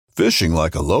Fishing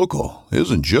like a local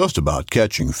isn't just about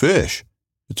catching fish.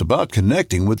 It's about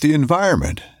connecting with the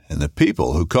environment and the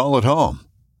people who call it home.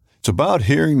 It's about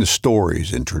hearing the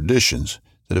stories and traditions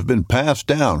that have been passed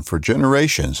down for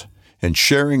generations and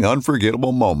sharing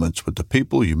unforgettable moments with the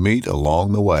people you meet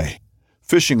along the way.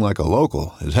 Fishing like a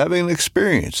local is having an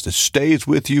experience that stays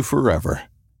with you forever.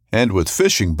 And with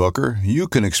Fishing Booker, you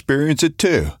can experience it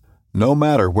too, no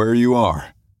matter where you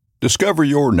are. Discover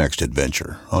your next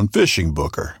adventure on Fishing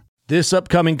Booker. This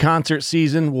upcoming concert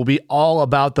season will be all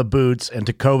about the boots, and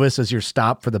Tecovas is your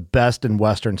stop for the best in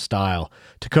Western style.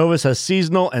 Tecovas has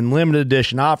seasonal and limited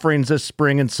edition offerings this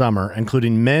spring and summer,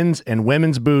 including men's and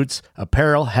women's boots,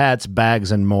 apparel, hats,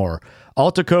 bags, and more.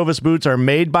 All Tecovas boots are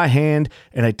made by hand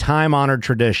in a time-honored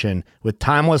tradition with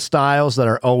timeless styles that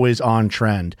are always on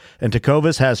trend. And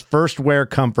Tecovas has first wear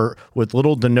comfort with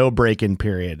little to no break-in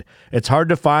period. It's hard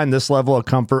to find this level of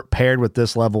comfort paired with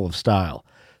this level of style.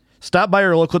 Stop by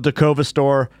your local Tecovas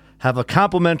store, have a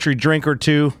complimentary drink or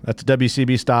two, that's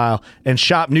WCB style, and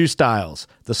shop new styles.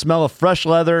 The smell of fresh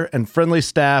leather and friendly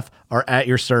staff are at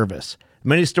your service.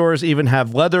 Many stores even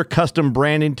have leather custom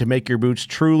branding to make your boots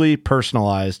truly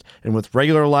personalized. And with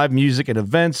regular live music and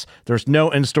events, there's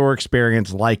no in-store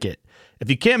experience like it.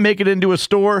 If you can't make it into a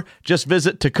store, just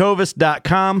visit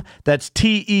tecovas.com. That's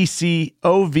TECOVAS.com.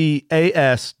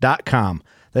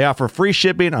 They offer free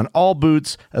shipping on all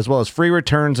boots, as well as free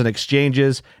returns and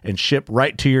exchanges, and ship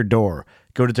right to your door.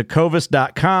 Go to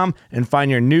tecovas.com and find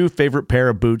your new favorite pair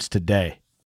of boots today.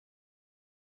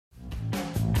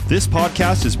 This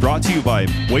podcast is brought to you by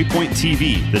Waypoint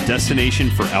TV, the destination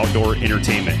for outdoor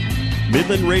entertainment.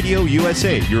 Midland Radio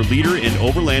USA, your leader in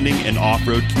overlanding and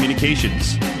off-road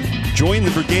communications. Join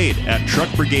the brigade at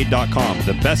truckbrigade.com,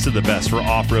 the best of the best for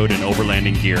off-road and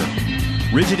overlanding gear.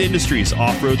 Rigid Industries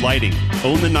Off-Road Lighting.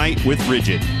 Own the night with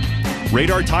Rigid.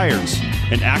 Radar Tires,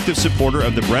 an active supporter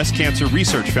of the Breast Cancer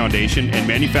Research Foundation and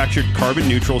manufactured carbon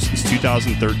neutral since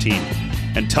 2013.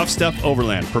 And Tough Stuff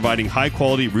Overland, providing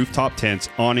high-quality rooftop tents,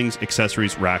 awnings,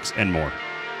 accessories, racks, and more.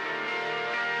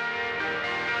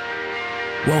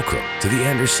 Welcome to the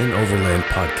Anderson Overland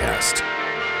Podcast.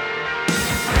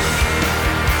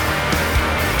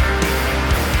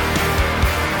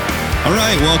 All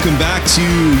right, welcome back to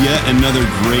yet another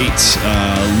great,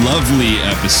 lovely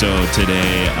episode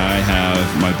today. I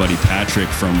have my buddy Patrick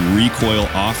from Recoil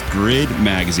Offgrid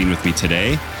magazine with me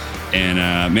today. And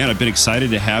man, I've been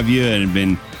excited to have you and have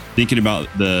been thinking about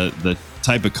the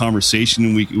type of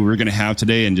conversation we're going to have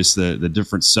today and just the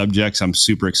different subjects. I'm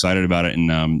super excited about it.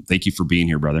 And thank you for being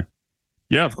here, brother.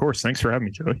 Yeah, of course. Thanks for having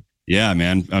me, Joey. Yeah,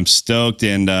 man, I'm stoked.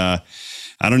 And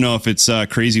I don't know if it's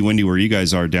crazy windy where you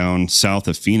guys are down south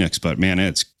of Phoenix, but man,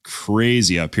 it's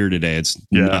crazy up here today. It's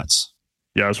nuts.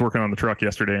 Yeah, I was working on the truck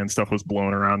yesterday and stuff was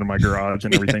blowing around in my garage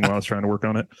and everything while I was trying to work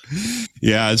on it.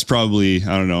 Yeah, it's probably,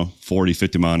 I don't know, 40,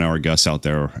 50 mile an hour gusts out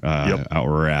there out where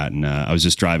we're at. And I was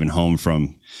just driving home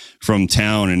from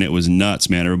town and it was nuts,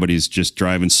 man. Everybody's just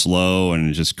driving slow and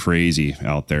it's just crazy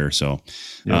out there. So,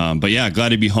 but yeah, glad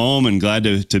to be home and glad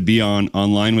to be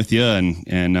online with you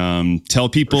and tell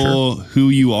people who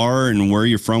you are and where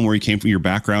you're from, where you came from, your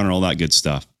background and all that good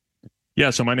stuff. Yeah,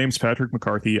 so my name's Patrick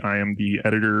McCarthy. I am the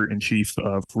editor-in-chief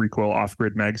of Recoil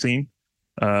Offgrid magazine.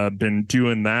 Been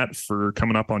doing that for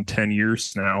coming up on 10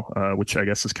 years now, which I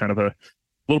guess is kind of a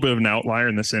little bit of an outlier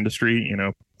in this industry. You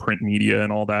know, print media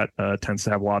and all that tends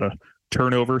to have a lot of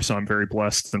turnover. So I'm very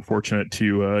blessed and fortunate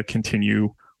to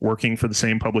continue working for the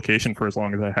same publication for as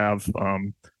long as I have.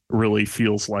 Really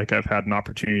feels like I've had an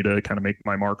opportunity to kind of make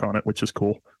my mark on it, which is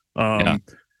cool.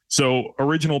 So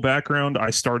original background, I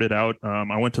started out,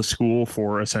 I went to school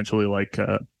for essentially like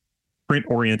print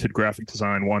oriented graphic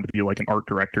design, wanted to be like an art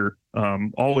director,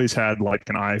 always had like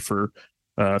an eye for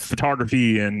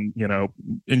photography and, you know,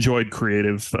 enjoyed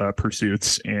creative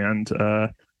pursuits. And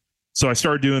so I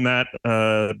started doing that,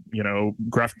 you know,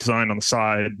 graphic design on the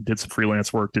side, did some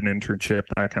freelance work, did an internship,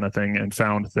 that kind of thing, and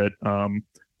found that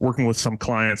working with some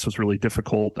clients was really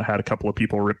difficult. I had a couple of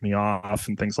people rip me off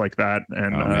and things like that.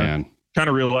 And kind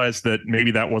of realized that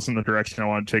maybe that wasn't the direction I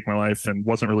wanted to take my life and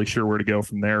wasn't really sure where to go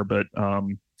from there. But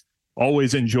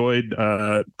always enjoyed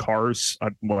cars.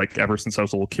 Like ever since I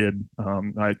was a little kid,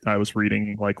 I was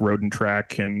reading like Road and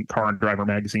Track and Car and Driver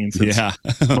magazines.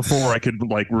 Before I could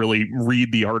like really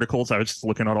read the articles, I was just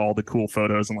looking at all the cool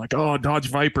photos and like, oh, Dodge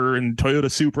Viper and Toyota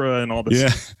Supra and all this. Yeah,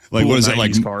 like cool what is it,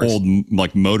 like cars. Old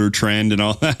like Motor Trend and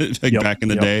all that like back in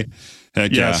the day.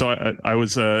 Heck yeah. So I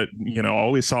was, you know,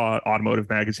 always saw automotive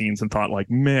magazines and thought like,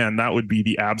 man, that would be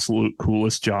the absolute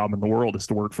coolest job in the world is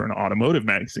to work for an automotive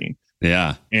magazine.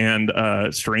 Yeah. And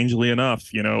strangely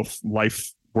enough, you know,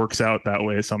 life works out that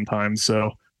way sometimes.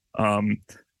 So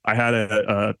I had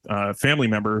a family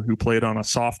member who played on a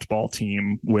softball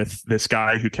team with this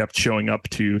guy who kept showing up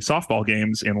to softball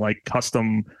games in like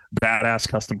badass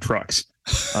custom trucks.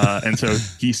 And so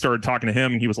he started talking to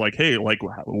him and he was like, hey, like,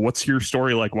 what's your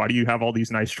story? Like, why do you have all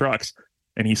these nice trucks?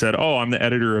 And he said, oh, I'm the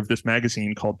editor of this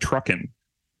magazine called Truckin'.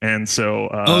 And so,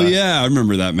 oh yeah, I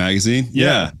remember that magazine.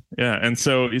 Yeah. And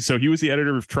so he was the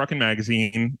editor of Truckin'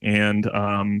 magazine.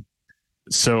 And,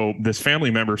 so this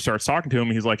family member starts talking to him.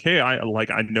 He's like, hey,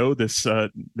 I know this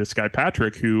guy,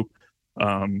 Patrick, who,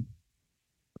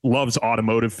 loves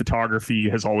automotive photography,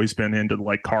 has always been into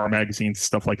like car magazines,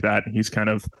 stuff like that. And he's kind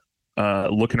of,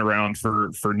 looking around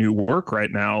for new work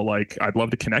right now. Like, I'd love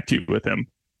to connect you with him.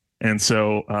 And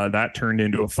so, that turned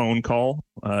into a phone call.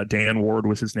 Dan Ward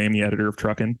was his name, the editor of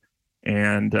Truckin'.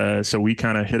 And, so we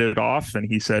kind of hit it off and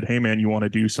he said, hey man, you want to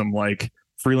do some like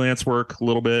freelance work a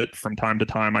little bit from time to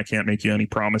time? I can't make you any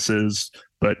promises,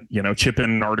 but chip in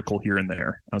an article here and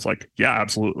there. I was like, yeah,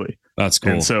 absolutely. That's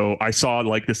cool. And so I saw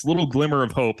like this little glimmer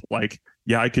of hope, like,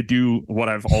 yeah, I could do what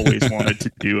I've always wanted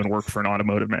to do and work for an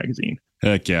automotive magazine.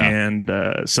 Heck yeah.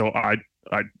 And so I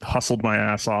hustled my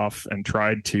ass off and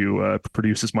tried to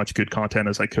produce as much good content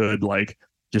as I could, like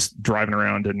just driving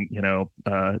around and,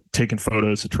 taking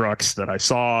photos of trucks that I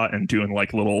saw and doing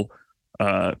like little,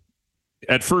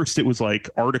 at first it was like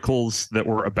articles that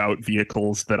were about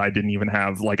vehicles that I didn't even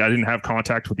have. Like, I didn't have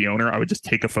contact with the owner. I would just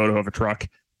take a photo of a truck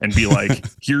and be like,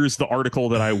 here's the article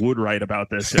that I would write about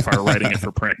this if I were writing it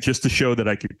for print, just to show that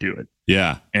I could do it.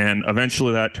 Yeah. And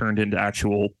eventually that turned into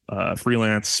actual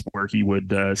freelance, where he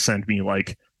would send me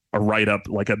like a write-up,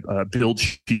 like a build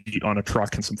sheet on a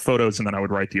truck and some photos, and then I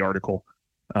would write the article.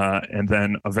 And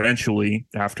then eventually,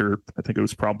 after I think it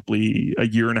was probably a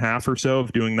year and a half or so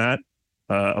of doing that,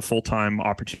 a full-time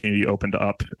opportunity opened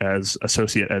up as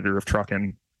associate editor of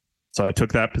Truckin'. So I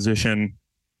took that position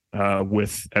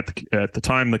with at the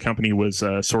time the company was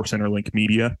Source Interlink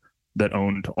Media, that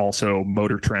owned also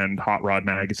Motor Trend, Hot Rod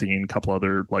Magazine, a couple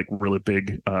other like really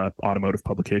big automotive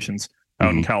publications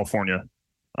out in California.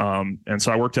 And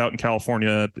so I worked out in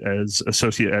California as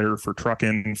associate editor for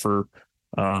Truckin' for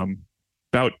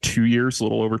about 2 years, a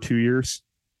little over 2 years.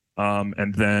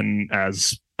 And then,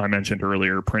 as I mentioned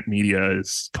earlier, print media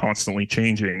is constantly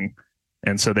changing.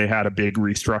 And so they had a big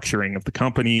restructuring of the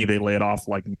company. They laid off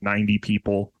like 90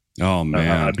 people. Oh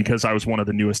man. Because I was one of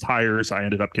the newest hires, I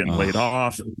ended up getting laid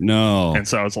off. No. And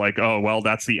so I was like, oh, well,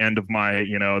 that's the end of my,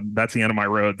 that's the end of my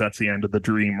road. That's the end of the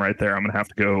dream right there. I'm going to have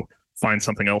to go find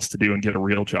something else to do and get a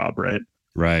real job. Right.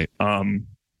 Right.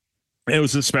 It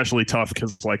was especially tough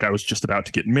because like I was just about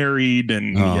to get married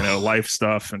and, life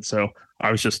stuff. And so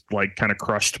I was just like kind of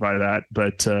crushed by that.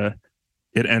 But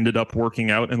it ended up working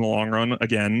out in the long run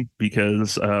again,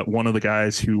 because one of the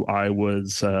guys who I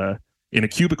was in a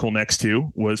cubicle next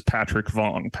to was Patrick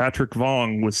Vong. Patrick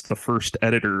Vong was the first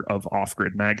editor of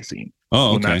Offgrid magazine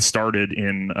when that started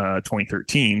in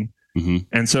 2013. Mm-hmm.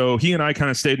 And so he and I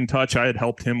kind of stayed in touch. I had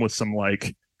helped him with some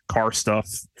like car stuff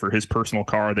for his personal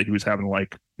car that he was having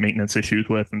like maintenance issues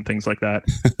with and things like that.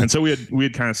 And so we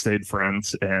had kind of stayed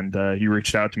friends, and he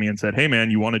reached out to me and said, hey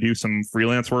man, you want to do some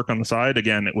freelance work on the side?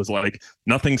 Again, it was like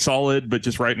nothing solid, but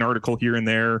just write an article here and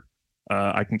there.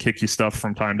 I can kick you stuff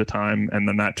from time to time. And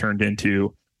then that turned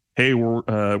into, hey, we're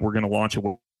going to launch a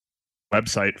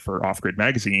website for Offgrid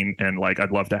magazine, and like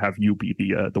I'd love to have you be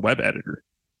the web editor.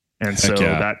 And so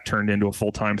that turned into a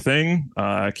full-time thing.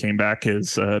 Came back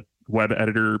as a web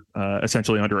editor,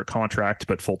 essentially under a contract,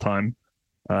 but full-time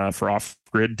for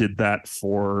Offgrid. Did that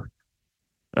for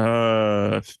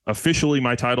officially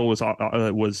my title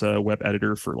was a web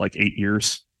editor for like 8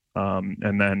 years,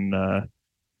 and then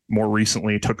more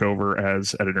recently took over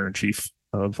as editor-in-chief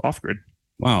of Offgrid.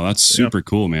 Wow, that's super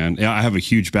cool, man. Yeah, I have a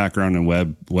huge background in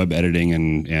web editing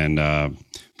and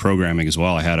programming as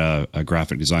well. I had a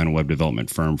graphic design and web development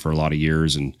firm for a lot of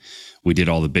years, and we did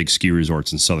all the big ski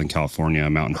resorts in Southern California: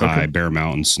 Mountain High, Bear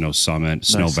Mountain, Snow Summit,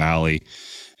 Snow Valley,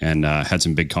 and had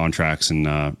some big contracts and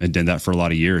did that for a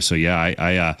lot of years. So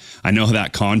yeah, I know how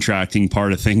that contracting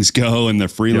part of things go, and the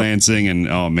freelancing, and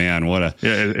oh man,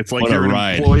 it's like you're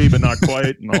an employee but not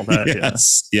quite, and all that.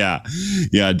 Yes,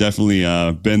 yeah, definitely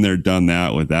been there, done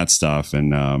that with that stuff,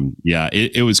 and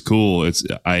it was cool.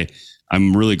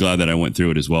 I'm really glad that I went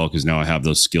through it as well, because now I have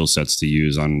those skill sets to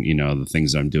use on the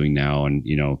things that I'm doing now, and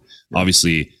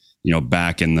obviously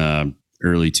back in the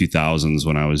early 2000s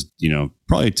when I was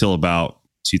probably till about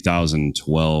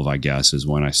 2012, I guess, is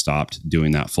when I stopped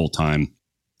doing that full time.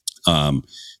 When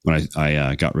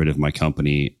I got rid of my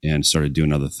company and started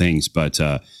doing other things, but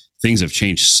things have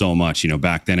changed so much.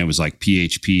 Back then it was like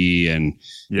PHP and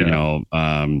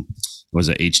was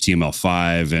it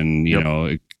HTML5 and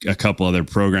a couple other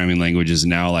programming languages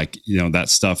now, like, that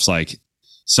stuff's like,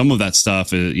 some of that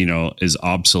stuff is, is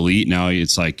obsolete. Now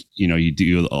it's like, you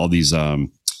do all these, I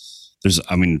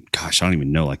don't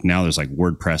even know. Like now there's like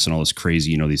WordPress and all this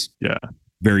crazy, these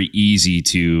very easy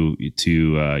to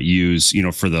use,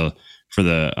 for the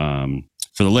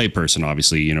layperson,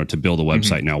 obviously, to build a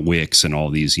website now, Wix and all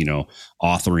these,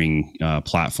 authoring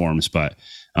platforms, but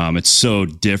it's so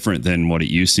different than what it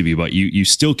used to be. But you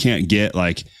still can't get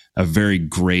like a very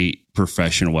great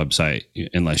professional website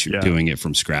unless you're doing it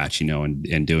from scratch,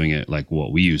 and doing it like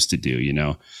what we used to do,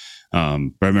 but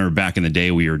I remember back in the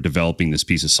day, we were developing this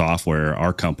piece of software,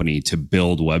 our company, to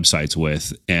build websites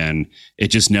with, and it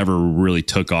just never really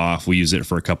took off. We used it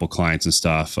for a couple clients and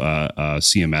stuff,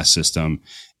 CMS system.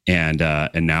 And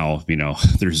now,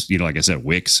 there's, like I said,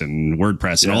 Wix and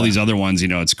WordPress and all these other ones,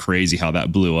 it's crazy how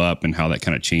that blew up and how that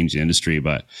kind of changed the industry.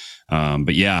 But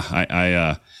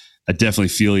yeah, I definitely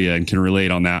feel you and can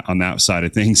relate on that side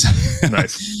of things.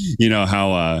 Nice.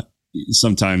 How,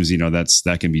 sometimes,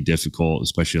 that can be difficult,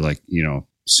 especially like,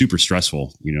 super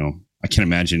stressful. I can't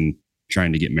imagine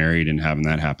trying to get married and having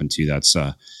that happen to you.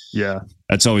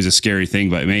 That's always a scary thing,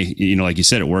 but it may, like you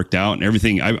said, it worked out and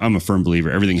everything. I'm a firm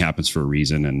believer. Everything happens for a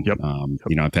reason. And,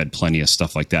 I've had plenty of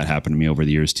stuff like that happen to me over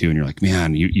the years too. And you're like,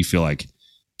 man, you feel like,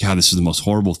 God, this is the most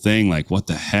horrible thing. Like, what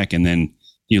the heck? And then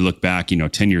you look back,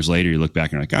 10 years later, you look back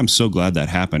and you're like, I'm so glad that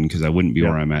happened, because I wouldn't be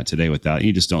where I'm at today without.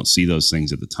 You just don't see those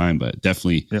things at the time, but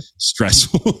definitely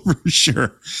stressful for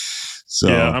sure. So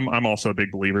I'm also a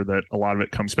big believer that a lot of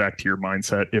it comes back to your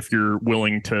mindset. If you're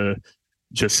willing to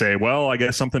just say, well, I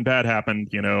guess something bad happened,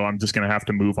 I'm just going to have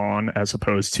to move on, as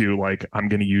opposed to like, I'm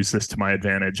going to use this to my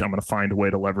advantage. I'm going to find a way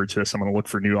to leverage this. I'm going to look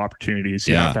for new opportunities.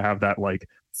 You have to have that like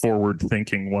forward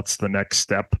thinking, what's the next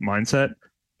step mindset.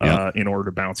 In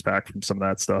order to bounce back from some of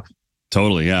that stuff.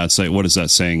 Totally. Yeah. It's like, what is that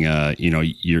saying?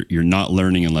 You're not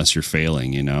learning unless you're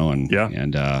failing,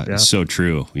 it's so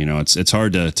true. It's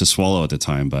hard to swallow at the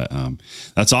time, but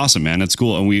that's awesome, man. That's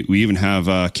cool. And we even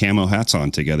have camo hats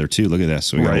on together too. Look at this.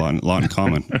 So we got a lot in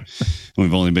common.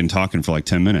 We've only been talking for like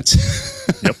 10 minutes.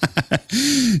 Yep.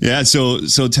 Yeah. So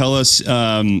tell us,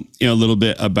 a little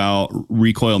bit about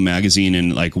Recoil magazine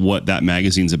and like what that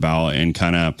magazine's about, and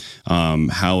kind of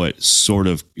how it sort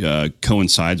of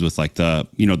coincides with like the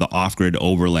off-grid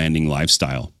overlanding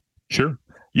lifestyle. Sure.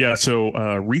 Yeah. So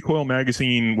Recoil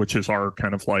magazine, which is our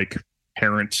kind of like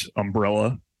parent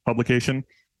umbrella publication,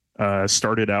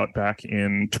 started out back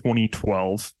in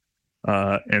 2012.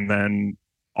 And then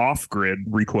Offgrid,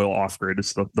 Recoil Offgrid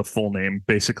is the full name,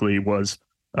 basically was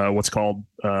what's called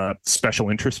special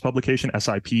interest publication,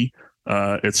 SIP.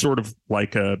 It's sort of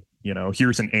like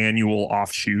here's an annual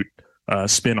offshoot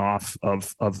spin-off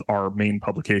of our main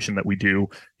publication that we do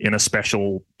in a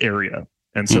special area.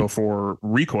 And so for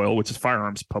Recoil, which is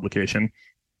firearms publication,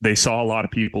 they saw a lot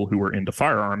of people who were into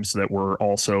firearms that were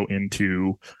also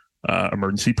into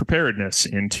emergency preparedness,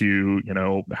 into,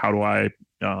 how do I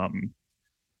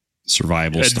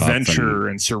survival adventure stuff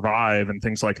and survive and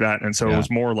things like that. And so it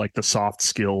was more like the soft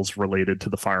skills related to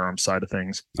the firearms side of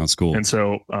things. That's cool. And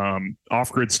so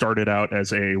Offgrid started out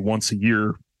as a once a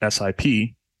year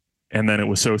SIP. And then it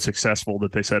was so successful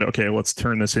that they said, okay, let's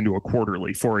turn this into a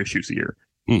quarterly, 4 issues a year.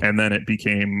 And then it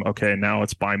became, okay, now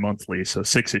it's bi-monthly, so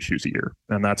 6 issues a year.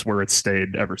 And that's where it's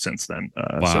stayed ever since then.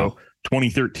 So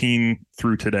 2013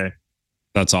 through today.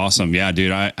 That's awesome. Yeah,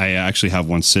 dude, I actually have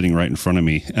one sitting right in front of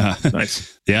me.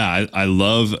 Nice. Yeah, I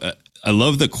love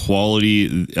the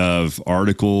quality of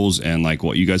articles and like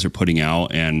what you guys are putting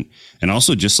out, and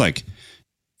also just like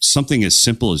something as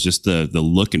simple as just the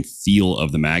look and feel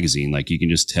of the magazine. Like you can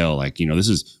just tell, like, this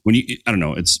is when I don't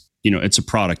know, it's, it's a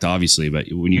product obviously, but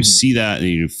when you see that and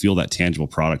you feel that tangible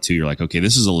product too, you're like, okay,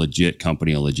 this is a legit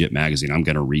company, a legit magazine. I'm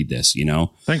going to read this,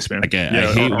 Thanks, man. Like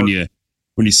I hate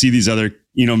when you see these other,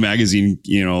 magazine,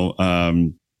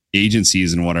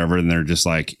 agencies and whatever, and they're just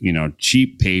like,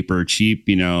 cheap paper, cheap,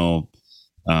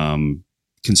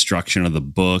 construction of the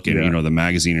book and the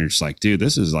magazine are just like, dude,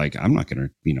 this is like, I'm not gonna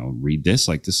read this,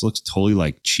 like this looks totally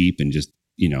like cheap and just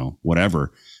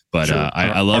whatever. But sure.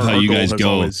 I love how you guys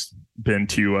go been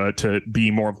to be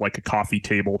more of like a coffee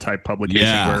table type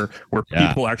publication where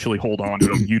people actually hold on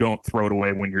to it. You don't throw it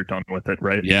away when you're done with it,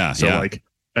 right? So like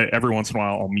every once in a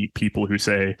while I'll meet people who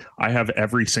say, I have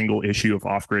every single issue of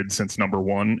Offgrid since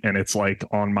 #1, and it's like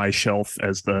on my shelf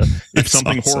as if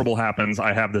something horrible happens,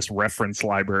 I have this reference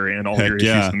library, and all your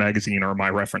issues of the magazine are my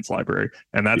reference library.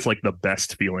 And that's like the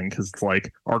best feeling, because it's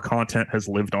like our content has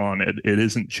lived on. It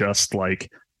isn't just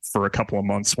like for a couple of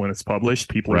months when it's published,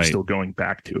 people are still going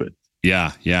back to it.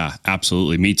 Yeah,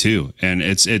 absolutely. Me too. And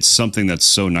it's something that's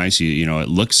so nice. You know, it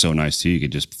looks so nice too. You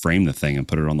could just frame the thing and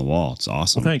put it on the wall. It's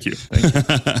awesome. Well, thank you.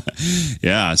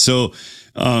 Yeah. So,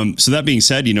 so that being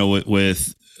said, you know,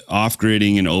 with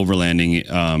off-gridding and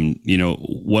overlanding, you know,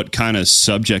 what kind of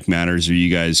subject matters are you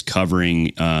guys covering,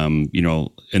 you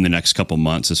know, in the next couple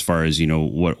months, as far as, you know,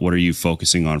 what are you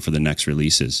focusing on for the next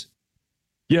releases?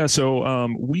 Yeah. So,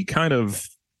 we kind of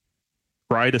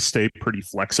try to stay pretty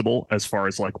flexible as far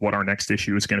as like what our next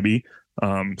issue is going to be.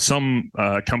 Some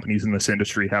companies in this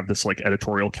industry have this like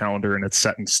editorial calendar and it's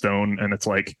set in stone, and it's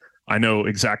like, I know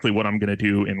exactly what I'm going to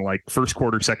do in like first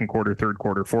quarter, second quarter, third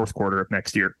quarter, fourth quarter of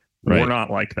next year. Right. We're not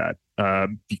like that.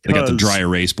 Because they got the dry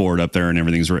erase board up there and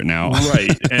everything's written out.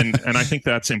 Right. And I think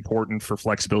that's important for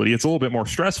flexibility. It's a little bit more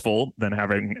stressful than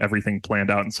having everything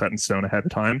planned out and set in stone ahead of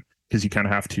time, because you kind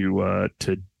of have to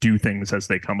do things as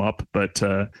they come up. But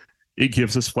it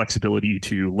gives us flexibility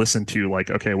to listen to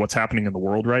like, okay, what's happening in the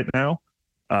world right now?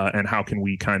 And how can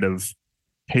we kind of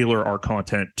tailor our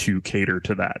content to cater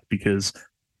to that? Because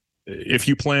if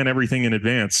you plan everything in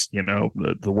advance, you know,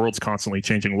 the world's constantly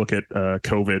changing. Look at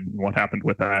COVID and what happened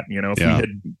with that. You know, if we had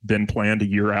been planned a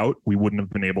year out, we wouldn't have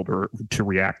been able to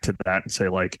react to that and say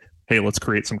like, hey, let's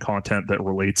create some content that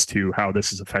relates to how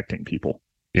this is affecting people.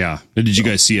 Yeah. Did you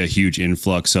guys see a huge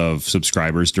influx of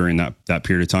subscribers during that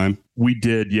period of time? We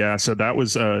did. Yeah. So that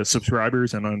was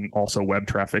subscribers, and then also web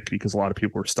traffic, because a lot of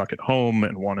people were stuck at home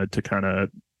and wanted to kind of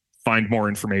find more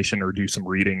information or do some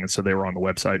reading. And so they were on the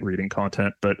website reading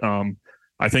content. But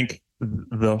I think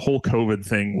the whole COVID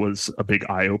thing was a big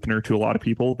eye opener to a lot of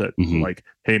people that like,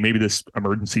 hey, maybe this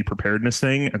emergency preparedness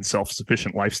thing and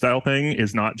self-sufficient lifestyle thing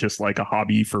is not just like a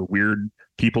hobby for weird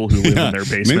people who live in their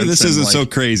basements. Maybe this isn't like, so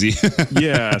crazy.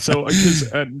 Yeah. So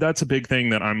because that's a big thing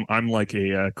that I'm like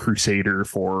a crusader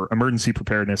for emergency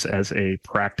preparedness as a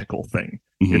practical thing.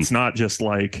 It's not just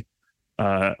like,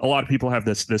 a lot of people have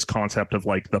this concept of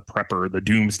like the prepper, the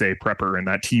doomsday prepper, and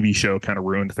that TV show kind of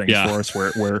ruined things for us,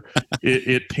 where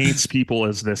it paints people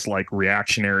as this like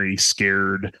reactionary,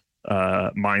 scared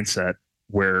mindset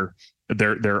where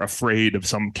they're afraid of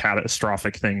some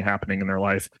catastrophic thing happening in their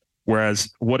life.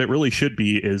 Whereas what it really should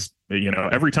be is, you know,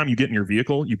 every time you get in your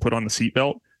vehicle, you put on the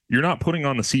seatbelt. You're not putting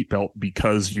on the seatbelt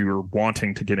because you're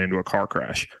wanting to get into a car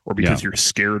crash or because you're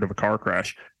scared of a car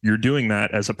crash. You're doing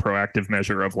that as a proactive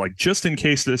measure of like, just in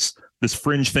case this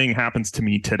fringe thing happens to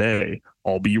me today,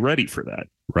 I'll be ready for that.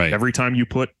 Right. Every time you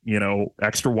put, you know,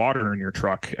 extra water in your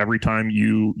truck, every time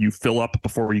you fill up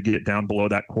before you get down below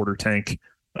that quarter tank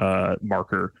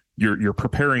marker, you're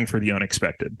preparing for the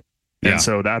unexpected. And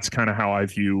so that's kind of how I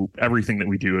view everything that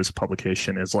we do as a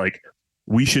publication, is like,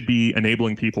 we should be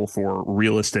enabling people for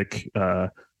realistic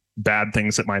bad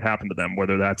things that might happen to them,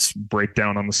 whether that's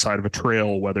breakdown on the side of a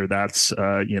trail, whether that's,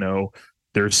 you know,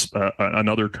 there's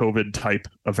another COVID type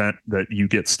event that you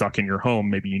get stuck in your home.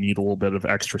 Maybe you need a little bit of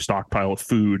extra stockpile of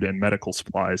food and medical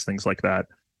supplies, things like that.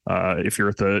 If you're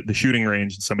at the shooting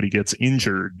range and somebody gets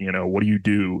injured, you know, what do you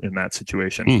do in that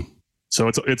situation? So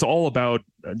it's all about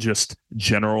just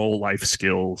general life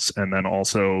skills, and then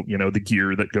also, you know, the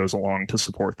gear that goes along to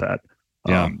support that.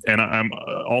 And I'm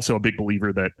also a big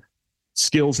believer that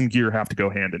skills and gear have to go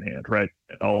hand in hand, right?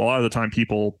 A lot of the time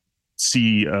people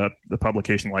see the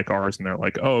publication like ours and they're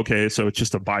like, oh, okay, so it's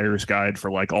just a buyer's guide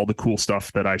for like all the cool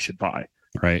stuff that I should buy.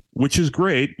 Right. Which is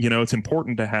great. You know, it's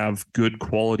important to have good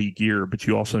quality gear, but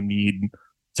you also need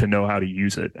to know how to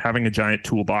use it. Having a giant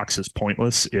toolbox is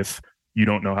pointless if you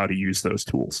don't know how to use those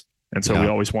tools. And so we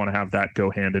always want to have that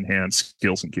go hand in hand,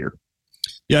 skills and gear.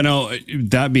 Yeah, no,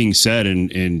 that being said,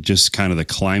 and just kind of the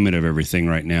climate of everything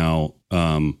right now,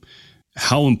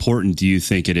 how important do you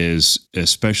think it is,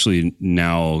 especially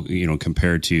now, you know,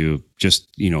 compared to just,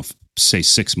 you know, say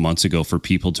 6 months ago, for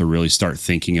people to really start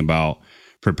thinking about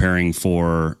preparing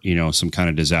for, you know, some kind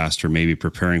of disaster, maybe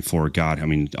preparing for, God, I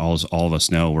mean, all of us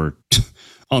know we're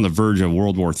on the verge of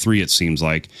World War III, it seems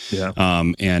like. Yeah.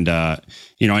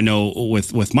 You know, I know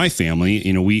with my family,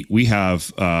 you know, we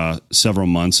have several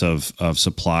months of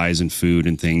supplies and food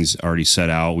and things already set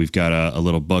out. We've got a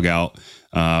little bug out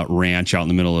ranch out in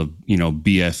the middle of, you know,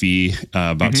 BFE,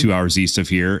 about 2 hours east of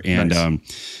here. And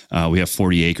nice. We have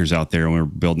 40 acres out there, and we're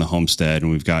building a homestead, and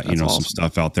we've got, you know, awesome. Some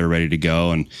stuff out there ready to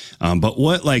go. And, but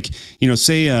what, like, you know,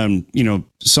 say, you know,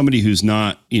 somebody who's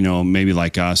not, you know, maybe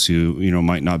like us, who, you know,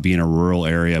 might not be in a rural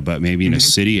area, but maybe in a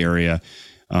city area,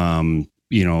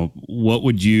 you know, what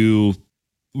would you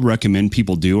recommend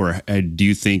people do? Or do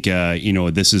you think, you know,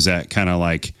 this is that kind of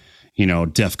like,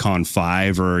 DEFCON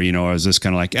 5, or, is this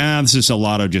kind of like, this is a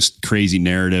lot of just crazy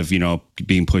narrative,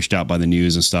 being pushed out by the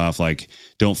news and stuff? Like,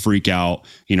 don't freak out.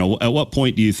 At what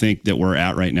point do you think that we're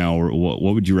at right now? Or what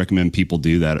would you recommend people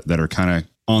do that are kind of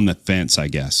on the fence, I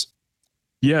guess?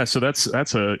 Yeah. So that's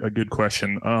a good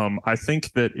question. I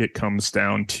think that it comes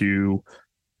down to,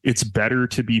 it's better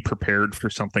to be prepared for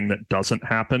something that doesn't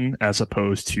happen as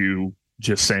opposed to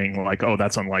just saying like, oh,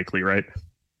 that's unlikely, right?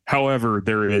 However,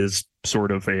 there is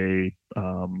sort of a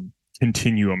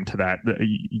continuum to that.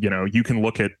 You can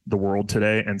look at the world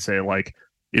today and say, like,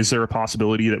 is there a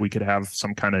possibility that we could have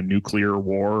some kind of nuclear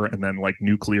war and then like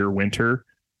nuclear winter?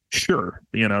 Sure.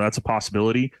 That's a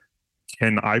possibility.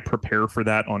 Can I prepare for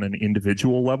that on an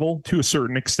individual level? To a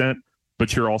certain extent,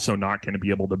 but you're also not going to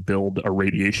be able to build a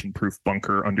radiation proof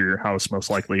bunker under your house, most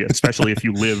likely, especially if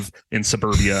you live in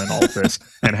suburbia and all of this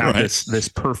and have Right. this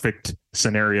perfect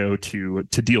scenario to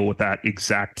deal with that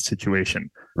exact situation.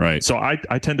 Right. So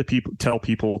I tend to tell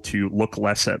people to look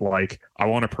less at like, I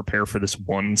want to prepare for this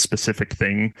one specific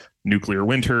thing, nuclear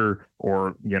winter,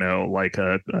 or, like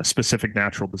a specific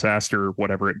natural disaster,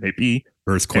 whatever it may be.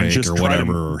 Earthquake or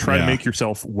whatever. Try to make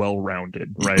yourself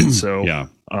well-rounded, right? So yeah.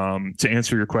 To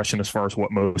answer your question, as far as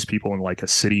what most people in like a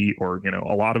city or,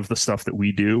 a lot of the stuff that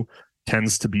we do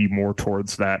tends to be more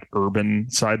towards that urban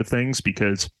side of things,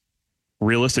 because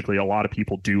realistically, a lot of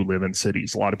people do live in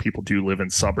cities. A lot of people do live in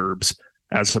suburbs,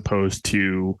 as opposed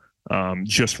to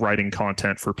just writing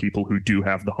content for people who do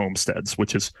have the homesteads,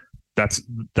 which is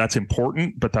that's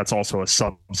important, but that's also a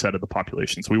subset of the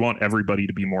population. So we want everybody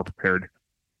to be more prepared.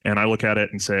 And I look at it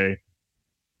and say,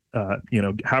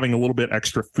 having a little bit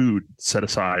extra food set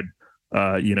aside,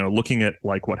 looking at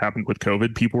like what happened with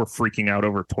COVID, people were freaking out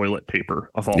over toilet paper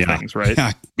of all things, right?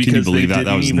 Yeah. Because Can you believe that?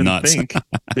 That was nuts.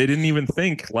 They didn't even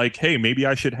think like, hey, maybe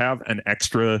I should have an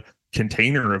extra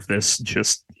container of this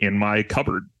just in my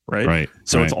cupboard, right? Right.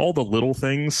 So it's all the little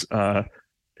things.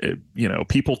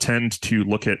 People tend to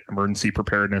look at emergency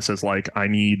preparedness as like, I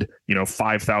need,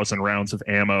 5,000 rounds of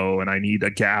ammo and I need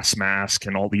a gas mask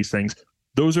and all these things.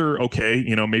 Those are okay.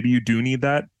 Maybe you do need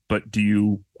that, but do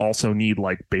you also need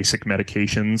like basic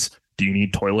medications? Do you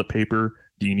need toilet paper?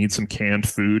 Do you need some canned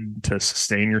food to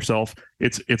sustain yourself?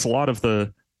 It's a lot of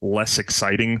the less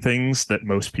exciting things that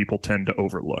most people tend to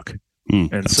overlook. And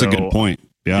that's a good point.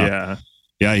 Yeah.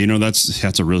 Yeah.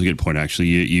 That's a really good point. Actually,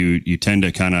 you tend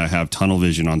to kind of have tunnel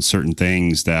vision on certain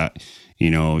things that,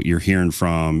 you're hearing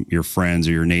from your friends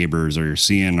or your neighbors, or you're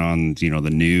seeing on, the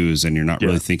news, and you're not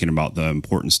really thinking about the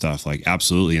important stuff. Like,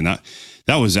 absolutely. And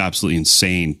that was absolutely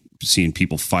insane, seeing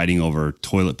people fighting over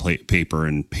toilet paper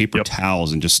and paper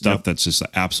towels and just stuff that's just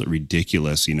absolutely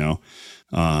ridiculous,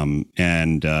 I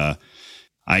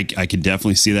can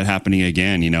definitely see that happening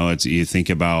again. You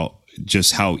think about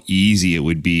just how easy it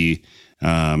would be,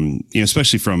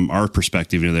 especially from our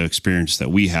perspective, the experience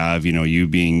that we have, you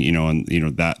being, on,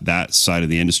 that side of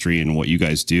the industry and what you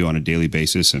guys do on a daily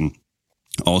basis. And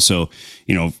also,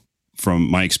 from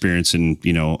my experience in,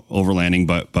 overlanding,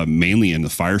 but mainly in the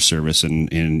fire service and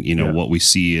what we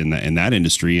see in that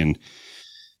industry. And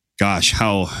gosh,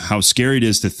 how scary it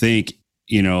is to think,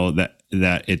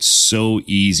 that it's so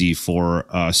easy for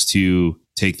us to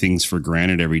take things for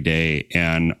granted every day.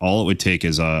 And all it would take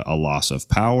is a loss of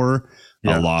power,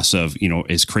 a loss of,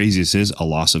 as crazy as it is, a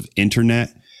loss of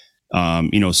internet.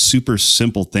 Super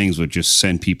simple things would just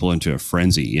send people into a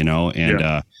frenzy,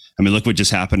 look what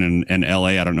just happened in LA.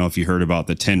 I don't know if you heard about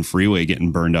the 10 freeway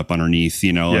getting burned up underneath,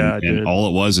 and all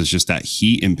it was is just that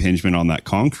heat impingement on that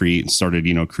concrete and started,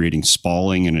 creating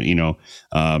spalling and,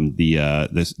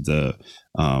 the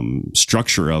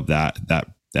structure of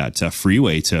that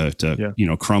freeway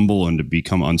to crumble and to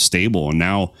become unstable. And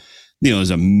now,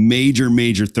 there's a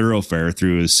major thoroughfare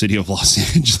through the city of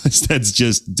Los Angeles that's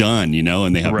just done,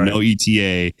 and they have no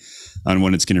ETA on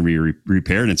when it's going to be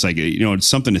repaired. And it's like, it's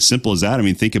something as simple as that. I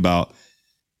mean, think about,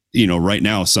 right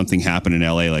now, something happened in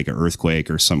LA, like an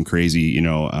earthquake or some crazy,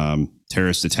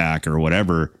 terrorist attack or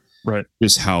whatever, right?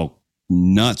 Just how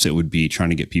nuts it would be trying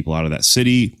to get people out of that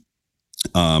city.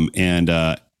 Those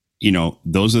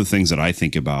are the things that I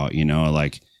think about,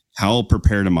 like, how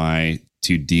prepared am I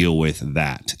to deal with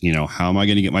that? How am I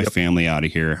going to get my family out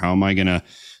of here? How am I going to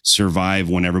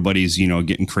survive when everybody's,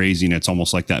 getting crazy? And it's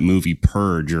almost like that movie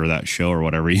Purge or that show or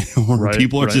whatever, where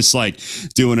people are just like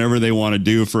doing whatever they want to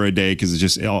do for a day because it's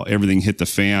just everything hit the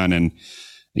fan. And,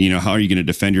 how are you going to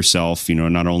defend yourself,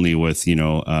 not only with,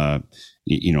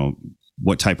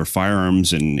 what type of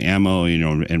firearms and ammo,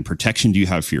 and protection do you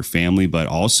have for your family, but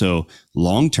also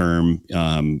long-term,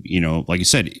 like you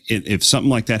said, if something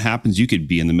like that happens, you could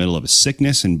be in the middle of a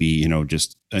sickness and be,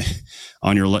 just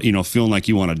on your, feeling like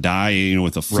you want to die,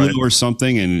 with a flu or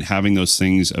something, and having those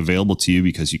things available to you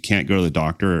because you can't go to the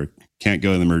doctor or can't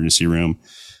go to the emergency room,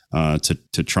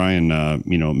 to try and,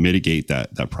 mitigate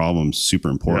that problem is super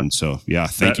important. So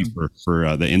thank you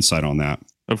for the insight on that.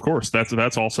 Of course,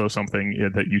 that's also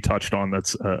something that you touched on.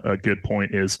 That's a good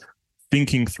point, is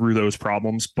thinking through those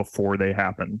problems before they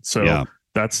happen. So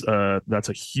that's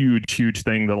a huge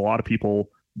thing that a lot of people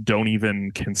don't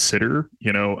even consider,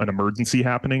 an emergency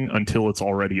happening until it's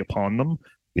already upon them.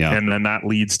 Yeah. And then that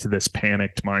leads to this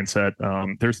panicked mindset.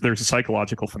 There's a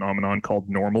psychological phenomenon called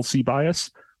normalcy bias,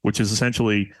 which is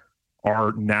essentially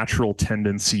our natural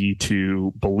tendency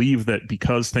to believe that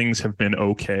because things have been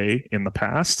okay in the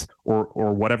past,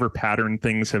 or whatever pattern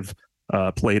things have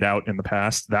played out in the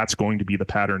past, that's going to be the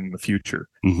pattern in the future.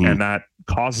 Mm-hmm. And that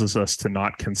causes us to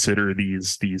not consider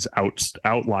these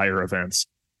outlier events,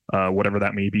 whatever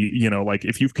that may be. Like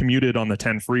if you've commuted on the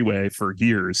 10 freeway for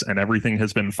years and everything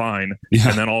has been fine,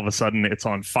 and then all of a sudden it's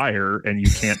on fire and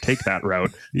you can't take that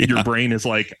route, your brain is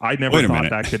like, I never thought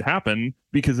that could happen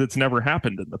because it's never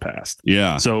happened in the past.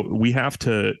 Yeah. So we have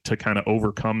to kind of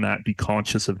overcome that, be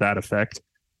conscious of that effect,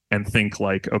 and think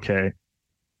like, okay,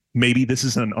 maybe this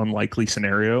is an unlikely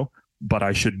scenario, but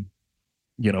I should,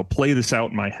 play this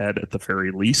out in my head at the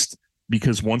very least.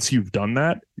 Because once you've done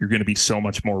that, you're going to be so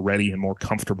much more ready and more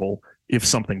comfortable if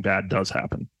something bad does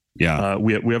happen. Yeah.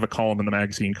 We have a column in the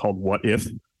magazine called What If,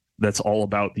 that's all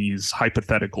about these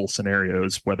hypothetical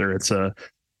scenarios, whether it's a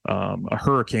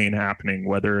hurricane happening,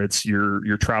 whether it's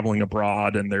you're traveling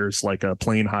abroad and there's like a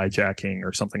plane hijacking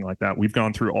or something like that. We've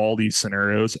gone through all these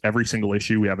scenarios. Every single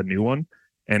issue, we have a new one.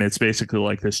 And it's basically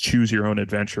like this choose your own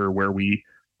adventure where we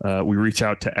reach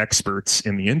out to experts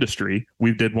in the industry.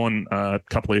 We did one a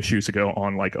couple of issues ago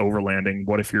on like overlanding.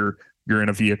 What if you're in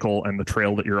a vehicle and the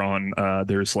trail that you're on,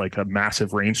 there's like a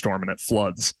massive rainstorm and it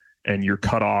floods and you're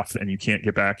cut off and you can't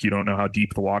get back. You don't know how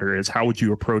deep the water is. How would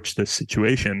you approach this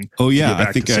situation? Oh yeah,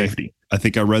 I think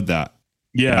I read that.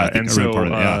 Yeah, and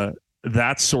so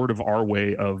that's sort of our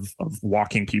way of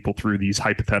walking people through these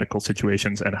hypothetical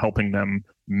situations and helping them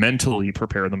mentally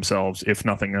prepare themselves, if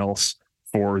nothing else,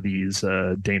 for these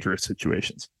dangerous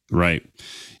situations. Right.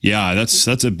 Yeah,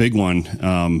 that's a big one.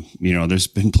 There's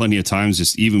been plenty of times,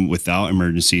 just even without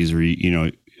emergencies or,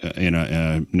 in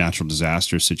a natural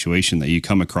disaster situation, that you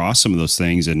come across some of those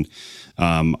things. And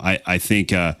I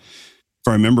think, if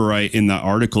I remember right, in that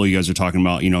article, you guys are talking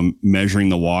about, measuring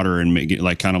the water and making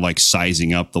like kind of like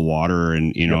sizing up the water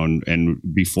and, and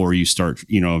before you start,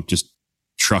 just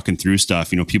trucking through stuff,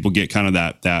 people get kind of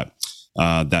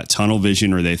that tunnel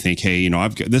vision, or they think, hey,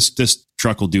 I've got this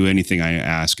truck will do anything I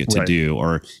ask it to do,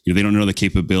 or they don't know the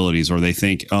capabilities, or they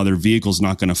think, oh, their vehicle's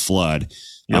not going to flood.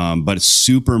 Yep. But it's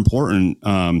super important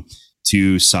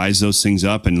to size those things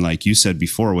up, and like you said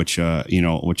before, which I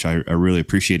really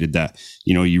appreciated, that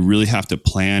you really have to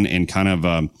plan and kind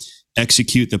of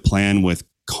execute the plan with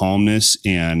calmness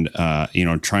and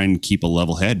try and keep a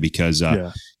level head, because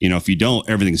if you don't,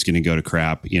 everything's going to go to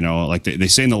crap. Like they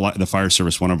say in the fire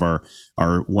service, one of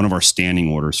our standing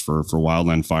orders for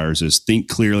wildland fires is think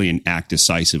clearly and act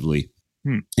decisively.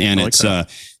 And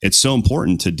it's so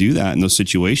important to do that in those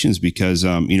situations, because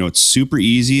it's super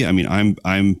easy. I mean,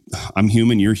 I'm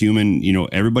human, you're human.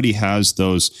 Everybody has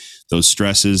those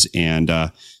stresses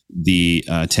and the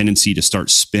tendency to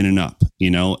start spinning up,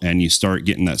 and you start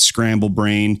getting that scramble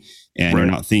brain, and you're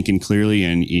not thinking clearly,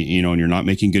 and and you're not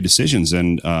making good decisions.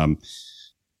 And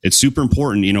it's super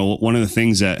important. One of the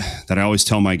things that I always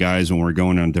tell my guys when we're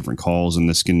going on different calls, and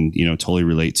this can totally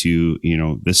relate to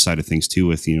this side of things too,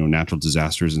 with natural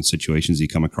disasters and situations you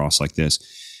come across like this,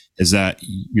 is that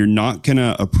you're not going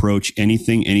to approach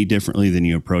anything any differently than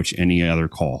you approach any other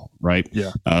call, right?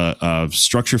 Yeah.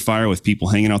 Structure fire with people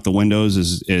hanging out the windows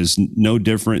is no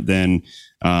different than,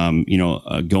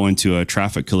 going to a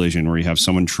traffic collision where you have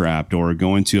someone trapped, or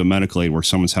going to a medical aid where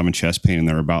someone's having chest pain and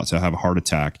they're about to have a heart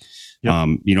attack.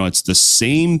 Yep. It's the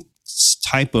same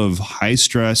type of high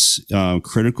stress,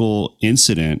 critical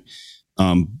incident,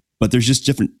 but there's just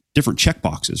different check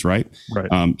boxes, right?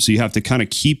 So you have to kind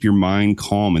of keep your mind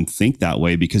calm and think that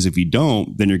way, because if you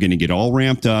don't, then you're going to get all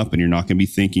ramped up and you're not going to be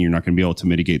thinking, you're not going to be able to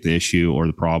mitigate the issue or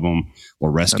the problem,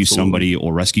 or rescue somebody,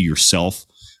 or rescue yourself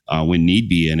when need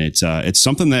be. And it's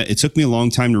something that it took me a long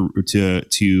time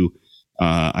to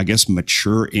I guess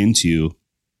mature into,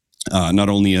 not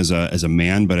only as a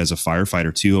man, but as a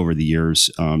firefighter too, over the years,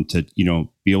 to,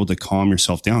 be able to calm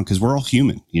yourself down, because we're all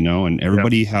human, and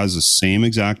everybody has the same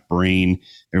exact brain.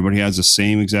 Everybody has the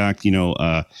same exact,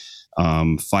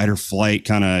 fight or flight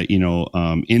kind of,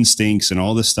 instincts and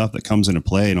all this stuff that comes into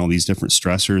play, and all these different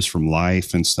stressors from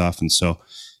life and stuff. And so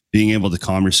being able to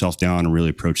calm yourself down and really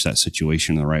approach that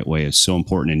situation in the right way is so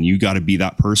important. And you got to be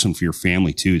that person for your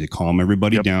family too, to calm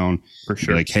everybody down. For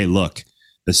sure. Like, hey, look,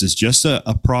 this is just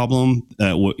a problem,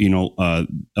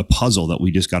 a puzzle that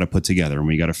we just got to put together, and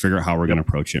we got to figure out how we're going to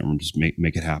approach it, and just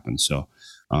make it happen. So,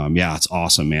 it's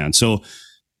awesome, man. So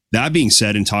that being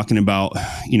said, and talking about,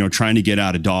 trying to get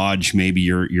out of Dodge, maybe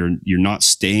you're not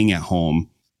staying at home,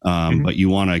 but you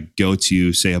want to go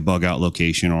to, say, a bug out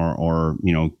location, or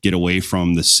get away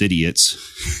from the citiots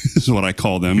is what I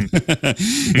call them,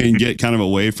 and get kind of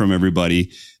away from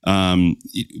everybody.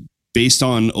 Based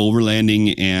on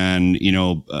overlanding and,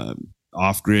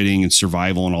 off-gridding and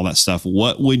survival and all that stuff,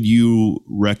 what would you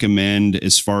recommend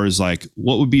as far as like,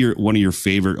 what would be one of your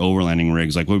favorite overlanding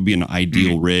rigs? Like, what would be an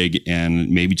ideal rig, and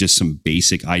maybe just some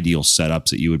basic ideal setups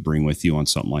that you would bring with you on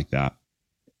something like that?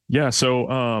 Yeah.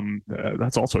 So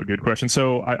that's also a good question.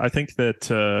 So I think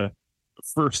that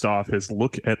first off is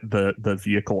look at the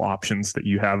vehicle options that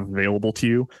you have available to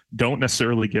you. Don't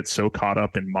necessarily get so caught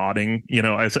up in modding,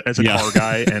 as a car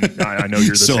guy. And I know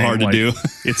you're the so same. Hard to do.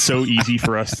 It's so easy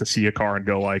for us to see a car and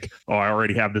go like, oh, I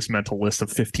already have this mental list of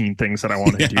 15 things that I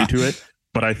want to do to it.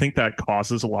 But I think that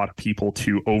causes a lot of people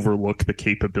to overlook the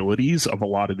capabilities of a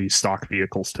lot of these stock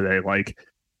vehicles today. Like,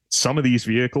 some of these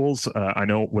vehicles, I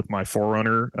know with my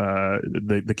 4Runner,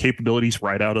 the capabilities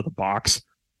right out of the box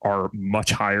are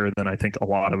much higher than I think a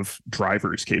lot of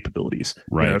drivers' capabilities.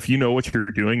 Right. If you know what you're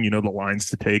doing, the lines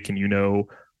to take, and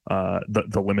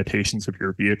the limitations of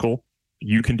your vehicle,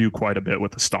 you can do quite a bit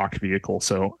with a stock vehicle.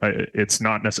 So it's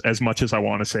not as much as I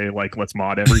want to say, like, let's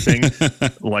mod everything.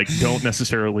 Like, don't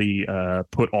necessarily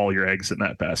put all your eggs in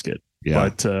that basket. Yeah.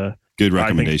 But good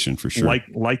recommendation for sure.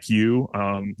 Like you,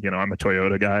 I'm a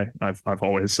Toyota guy. I've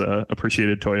always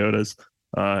appreciated Toyotas.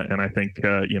 And I think,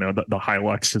 the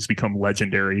Hilux has become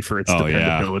legendary for its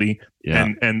dependability. Yeah.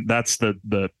 And that's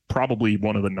the probably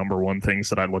one of the number one things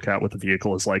that I look at with the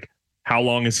vehicle is like, how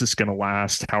long is this going to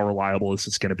last? How reliable is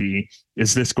this going to be?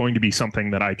 Is this going to be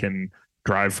something that I can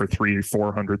drive for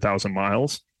 300,000-400,000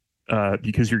 miles?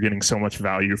 Because you're getting so much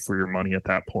value for your money at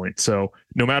that point. So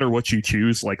no matter what you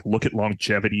choose, like, look at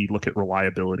longevity, look at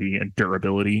reliability and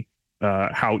durability,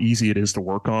 how easy it is to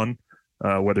work on.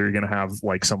 Whether you're going to have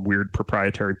like some weird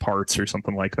proprietary parts or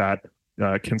something like that,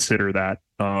 consider that.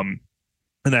 And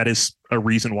that is a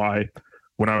reason why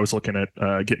when I was looking at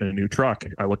getting a new truck,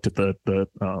 I looked at the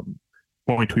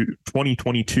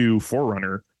 2022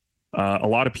 4Runner. A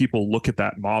lot of people look at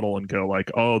that model and go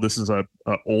like, oh, this is a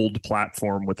old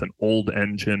platform with an old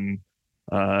engine.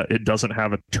 It doesn't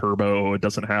have a turbo. It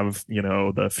doesn't have,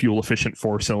 the fuel efficient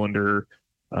 4-cylinder.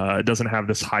 It doesn't have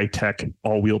this high-tech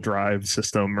all-wheel drive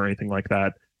system or anything like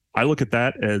that. I look at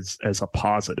that as a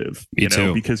positive,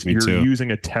 because you're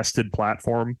using a tested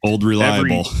platform. Old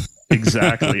reliable.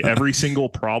 Exactly. Every single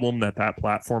problem that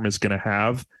platform is going to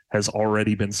have has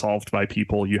already been solved by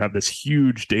people. You have this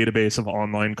huge database of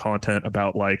online content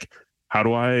about like, how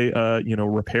do I,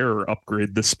 repair or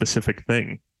upgrade this specific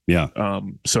thing? Yeah.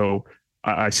 So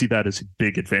I see that as a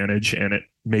big advantage, and it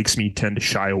makes me tend to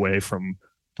shy away from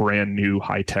brand new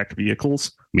high-tech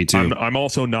vehicles. Me too. I'm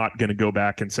also not going to go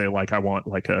back and say like I want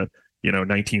like a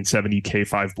 1970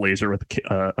 K5 Blazer with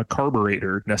a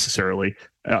carburetor necessarily.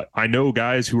 I know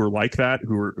guys who are like that,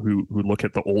 who look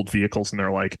at the old vehicles and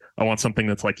they're like, I want something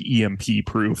that's like EMP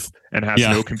proof and has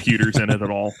no computers in it at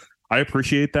all. I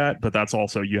appreciate that, but that's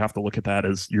also, you have to look at that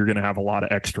as you're going to have a lot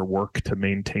of extra work to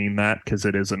maintain that because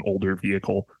it is an older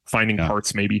vehicle. Finding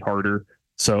parts may be harder.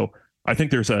 So I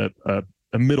think there's a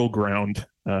middle ground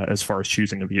as far as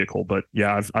choosing a vehicle. But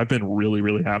yeah, I've been really,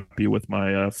 really happy with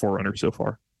my 4Runner so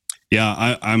far.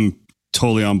 Yeah, I'm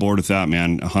totally on board with that,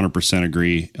 man. 100%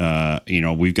 agree.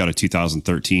 We've got a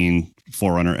 2013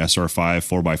 4Runner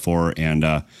SR5 4x4,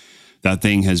 and that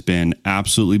thing has been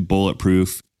absolutely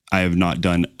bulletproof. I have not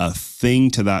done a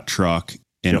thing to that truck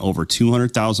in over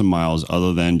 200,000 miles,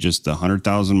 other than just the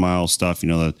 100,000 mile stuff.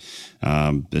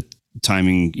 The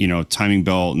timing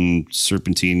belt and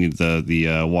serpentine,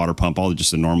 the water pump, all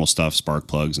just the normal stuff, spark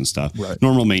plugs and stuff,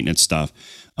 normal maintenance stuff.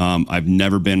 I've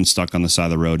never been stuck on the side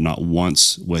of the road, not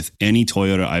once, with any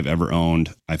Toyota I've ever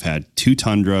owned. I've had 2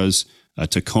 Tundras, a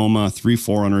Tacoma, 3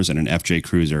 4Runners, and an FJ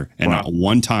Cruiser. And not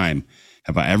one time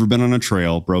have I ever been on a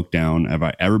trail, broke down. Have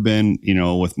I ever been,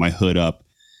 with my hood up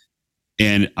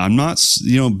And I'm not,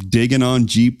 digging on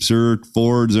Jeeps or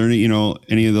Fords or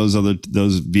any of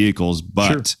those vehicles,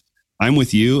 but sure. I'm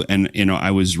with you. And,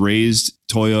 I was raised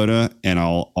Toyota, and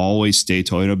I'll always stay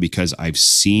Toyota because I've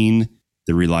seen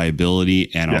the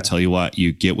reliability, and I'll tell you what,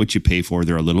 you get what you pay for.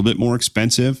 They're a little bit more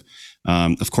expensive.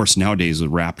 Of course, nowadays the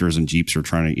Raptors and Jeeps are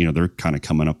trying to, they're kind of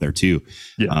coming up there too.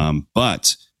 Yeah.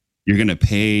 But you're going to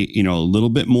pay, a little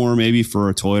bit more maybe for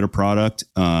a Toyota product.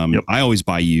 I always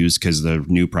buy used because the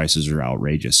new prices are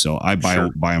outrageous. So I buy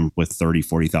them with 30,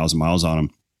 40,000 miles on them.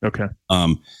 Okay.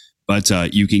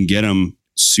 But you can get them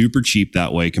super cheap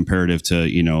that way comparative to,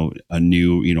 a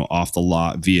new, off the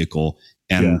lot vehicle.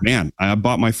 And man, I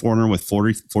bought my 4Runner with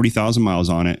 40,000 miles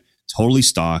on it, totally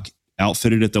stock,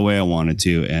 outfitted it the way I wanted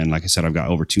to. And like I said, I've got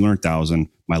over 200,000.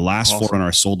 My last 4Runner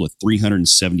I sold with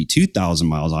 372,000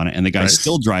 miles on it. And the guy's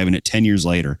still driving it 10 years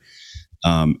later.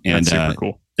 That's super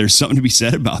cool. There's something to be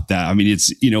said about that. I mean,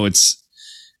 it's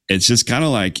just kind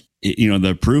of like,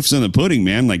 the proof's in the pudding,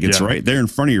 man. Like it's right there in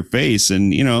front of your face.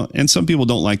 And, and some people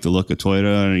don't like the look of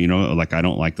Toyota, like I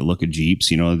don't like the look of Jeeps,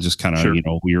 just kind of,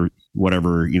 weird,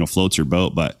 whatever, floats your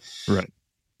boat. But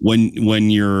when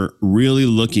you're really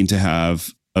looking to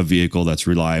have a vehicle that's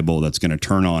reliable, that's going to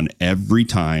turn on every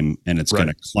time, and it's going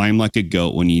to climb like a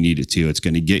goat when you need it to. It's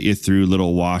going to get you through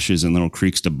little washes and little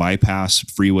creeks to bypass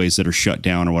freeways that are shut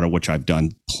down or whatever, which I've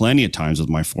done plenty of times with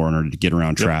my 4Runner to get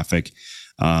around traffic,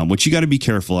 which you got to be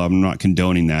careful of. I'm not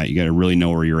condoning that. You got to really know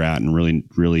where you're at and really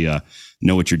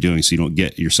know what you're doing so you don't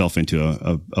get yourself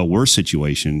into a worse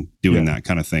situation doing that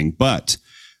kind of thing. But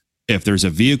if there's a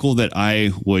vehicle that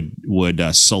I would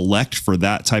select for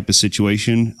that type of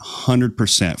situation, 100%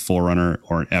 4Runner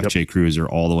or an FJ Cruiser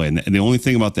all the way. And the only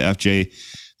thing about the FJ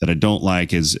that I don't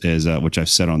like is which I've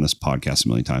said on this podcast a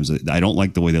million times, I don't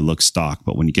like the way they look stock,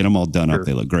 but when you get them all done up,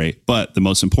 they look great. But the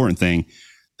most important thing,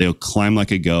 they'll climb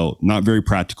like a goat. Not very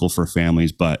practical for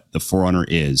families, but the 4Runner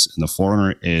is. And the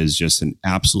 4Runner is just an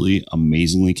absolutely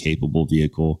amazingly capable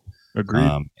vehicle.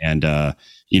 Agreed.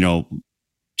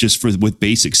 Just with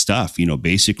basic stuff,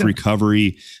 basic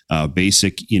recovery,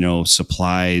 basic,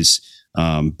 supplies,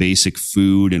 basic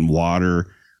food and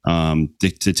water,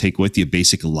 to take with you,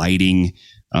 basic lighting.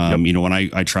 When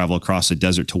I travel across the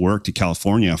desert to work to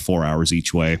California, 4 hours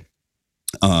each way,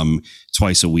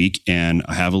 twice a week. And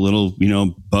I have a little,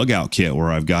 bug out kit where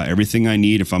I've got everything I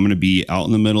need. If I'm going to be out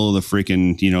in the middle of the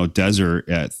freaking, desert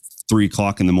at 3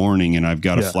 o'clock in the morning and I've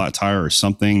got a flat tire or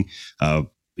something, a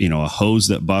hose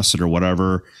that busted or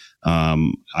whatever.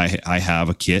 I have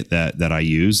a kit that I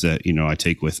use that, I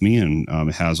take with me, and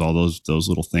it has all those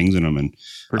little things in them. And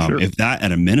if that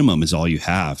at a minimum is all you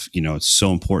have, it's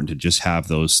so important to just have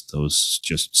those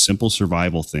just simple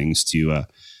survival things to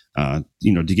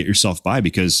get yourself by,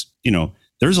 because,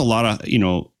 there's a lot of,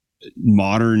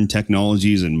 modern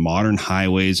technologies and modern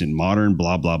highways and modern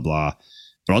blah, blah, blah.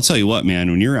 But I'll tell you what, man,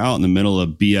 when you're out in the middle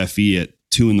of BFE at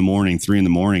 2 in the morning, 3 in the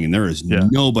morning, and there is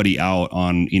nobody out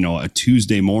on, a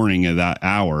Tuesday morning at that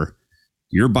hour,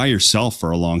 you're by yourself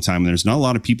for a long time. And there's not a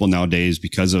lot of people nowadays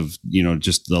because of,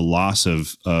 just the loss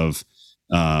of what's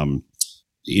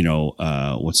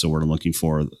the word I'm looking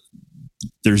for?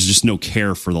 There's just no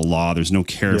care for the law. There's no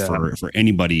care for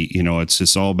anybody. It's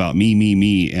just all about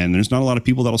me. And there's not a lot of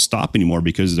people that'll stop anymore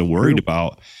because they're worried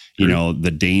about,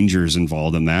 the dangers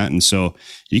involved in that. And so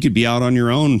you could be out on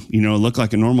your own, look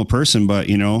like a normal person, but,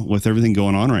 with everything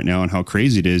going on right now and how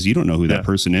crazy it is, you don't know who that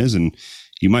person is, and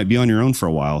you might be on your own for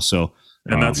a while. So,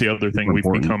 and that's the other thing. We've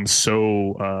become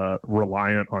so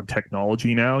reliant on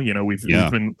technology now. We've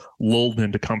been lulled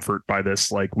into comfort by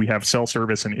this. Like, we have cell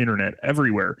service and internet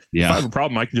everywhere. Yeah. If I have a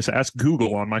problem, I can just ask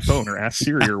Google on my phone or ask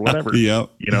Siri or whatever.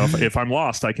 If I'm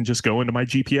lost, I can just go into my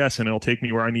GPS and it'll take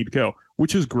me where I need to go,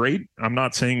 which is great. I'm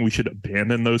not saying we should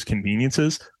abandon those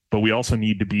conveniences, but we also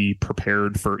need to be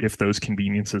prepared for if those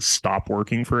conveniences stop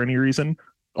working for any reason.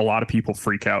 A lot of people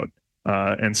freak out.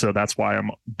 And so that's why I'm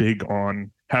big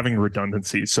on having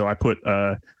redundancy. So I put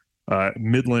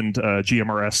Midland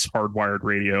GMRS hardwired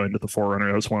radio into the 4Runner.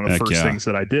 That was one of the first things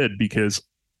that I did, because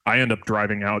I end up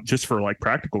driving out, just for like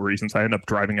practical reasons, I end up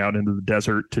driving out into the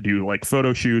desert to do like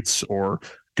photo shoots or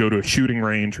go to a shooting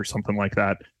range or something like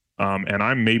that. And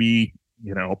I'm maybe,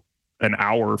 an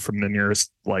hour from the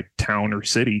nearest like town or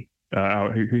city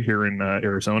out here in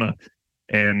Arizona.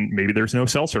 And maybe there's no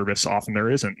cell service. Often there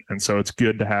isn't. And so it's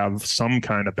good to have some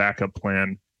kind of backup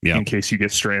plan in case you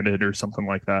get stranded or something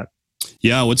like that.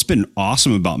 Yeah, what's been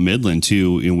awesome about Midland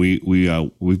too, and we've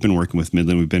been working with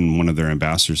Midland. We've been one of their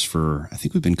ambassadors I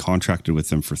think we've been contracted with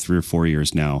them for 3 or 4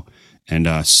 years now. and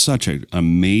such an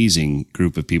amazing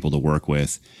group of people to work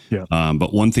with. Yeah.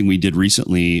 But one thing we did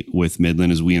recently with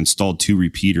Midland is we installed 2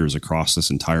 repeaters across this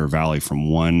entire valley from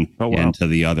one end to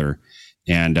the other.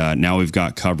 And now we've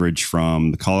got coverage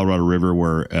from the Colorado River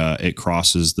where it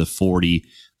crosses the 40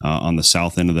 on the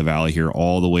south end of the valley here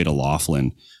all the way to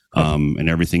Laughlin and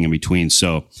everything in between.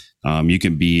 So you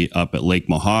can be up at Lake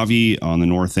Mojave on the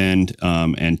north end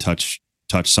and touch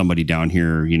somebody down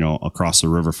here, across the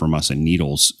river from us in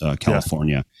Needles,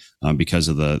 California, because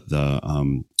of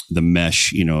the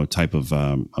mesh, type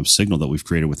of signal that we've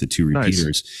created with the 2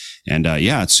 repeaters. Nice. And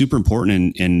it's super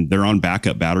important. And they're on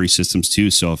backup battery systems too.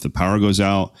 So if the power goes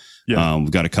out,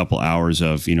 we've got a couple hours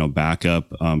of,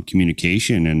 backup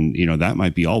communication, and, that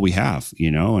might be all we have,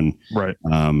 and right.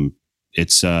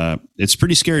 It's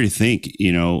pretty scary to think,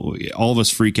 all of us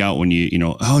freak out when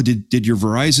did your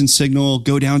Verizon signal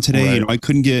go down today? Right. I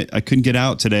couldn't get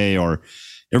out today, or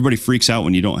everybody freaks out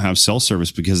when you don't have cell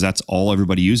service because that's all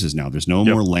everybody uses now. There's no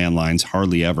more landlines,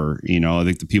 hardly ever. I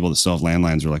think the people that still have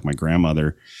landlines are like my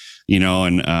grandmother,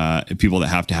 and people that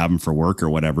have to have them for work or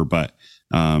whatever. But,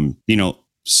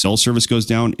 cell service goes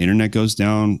down, internet goes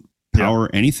down, power,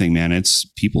 anything, man. It's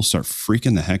people start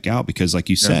freaking the heck out because, like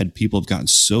you said, people have gotten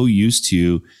so used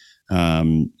to,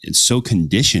 it's so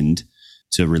conditioned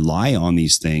to rely on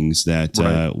these things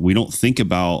that we don't think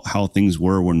about how things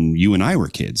were when you and I were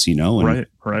kids, and we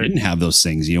didn't have those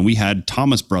things. We had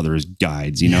Thomas Brothers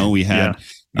guides, we had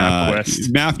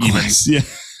MapQuest,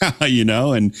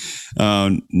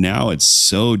 and now it's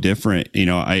so different.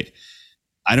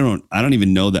 I don't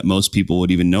even know that most people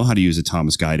would even know how to use a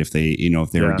Thomas guide if they,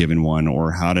 if they were given one,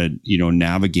 or how to,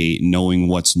 navigate knowing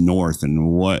what's north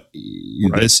and what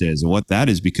this is and what that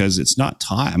is, because it's not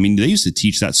taught. I mean, they used to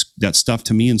teach that stuff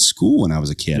to me in school when I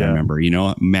was a kid. I remember,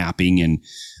 mapping, and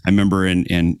I remember in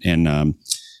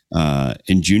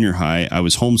junior high, I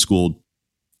was homeschooled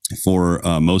for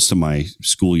most of my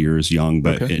school years young,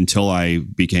 but until I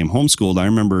became homeschooled, I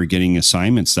remember getting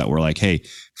assignments that were like, hey,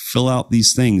 fill out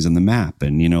these things in the map,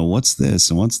 and what's this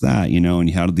and what's that, and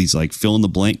you had these like fill in the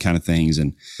blank kind of things.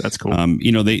 And that's cool.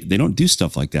 They don't do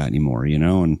stuff like that anymore,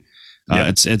 and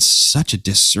it's such a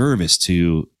disservice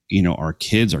to our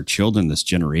kids, our children, this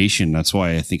generation. That's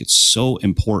why I think it's so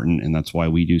important, and that's why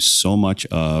we do so much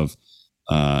of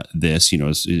this,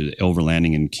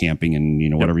 overlanding and camping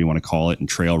and, whatever you want to call it, and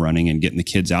trail running, and getting the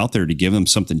kids out there to give them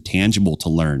something tangible to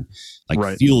learn,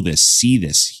 like feel this, see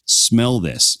this, smell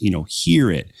this,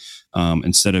 hear it,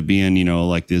 instead of being,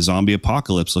 like the zombie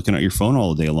apocalypse, looking at your phone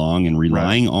all day long and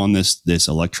relying on this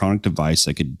electronic device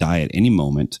that could die at any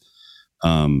moment,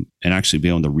 and actually be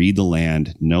able to read the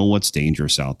land, know what's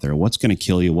dangerous out there, what's going to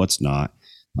kill you, what's not.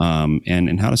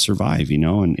 And how to survive,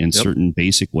 in certain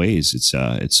basic ways.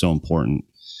 It's so important.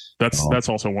 That's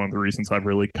also one of the reasons I've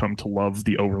really come to love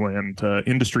the overland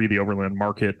industry, the overland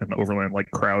market, and the overland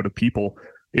crowd of people.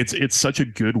 It's such a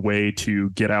good way to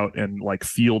get out and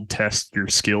field test your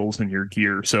skills and your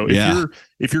gear. So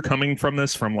if you're coming from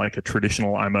this from a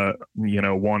traditional, I'm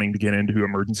wanting to get into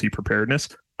emergency preparedness,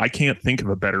 I can't think of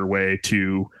a better way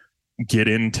to get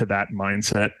into that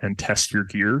mindset and test your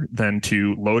gear than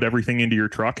to load everything into your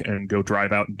truck and go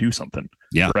drive out and do something.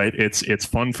 Right. It's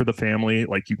fun for the family.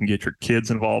 You can get your kids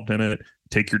involved in it,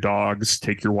 take your dogs,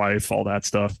 take your wife, all that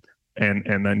stuff,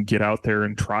 and then get out there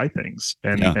and try things.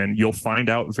 And you'll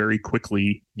find out very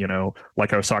quickly,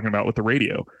 like I was talking about with the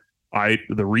radio.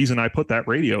 The reason I put that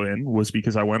radio in was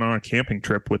because I went on a camping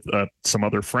trip with some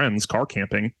other friends, car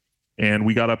camping. And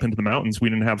we got up into the mountains. We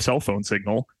didn't have cell phone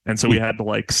signal. And so we had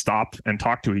to stop and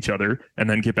talk to each other and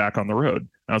then get back on the road. And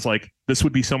I was like, this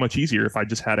would be so much easier if I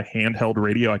just had a handheld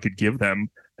radio I could give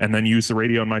them and then use the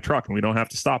radio in my truck, and we don't have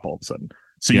to stop all of a sudden.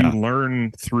 So you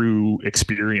learn through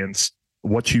experience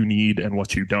what you need and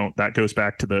what you don't. That goes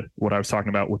back to what I was talking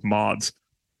about with mods.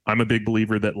 I'm a big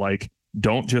believer that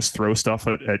don't just throw stuff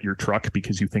at your truck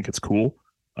because you think it's cool.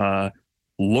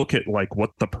 Look at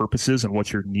what the purpose is and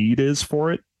what your need is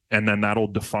for it. And then that'll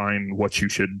define what you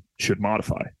should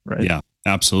modify, right? Yeah,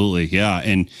 absolutely. Yeah.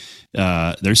 And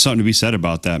there's something to be said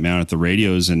about that, man, at the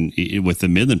radios and with the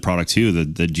Midland product too,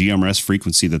 the GMRS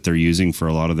frequency that they're using for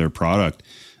a lot of their product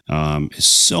is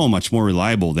so much more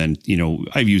reliable than,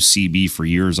 I've used CB for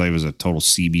years. I was a total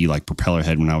CB propeller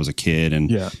head when I was a kid, and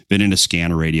been into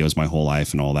scanner radios my whole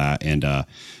life and all that. And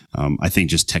I think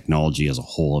just technology as a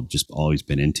whole, I've just always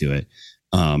been into it.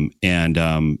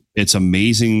 It's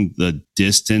amazing the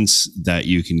distance that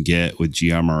you can get with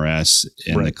GMRS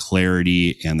and the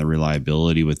clarity and the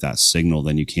reliability with that signal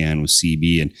than you can with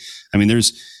CB. And I mean,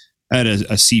 there's I had a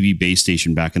CB base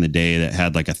station back in the day that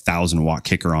had like 1,000-watt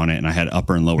kicker on it, and I had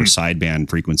upper and lower sideband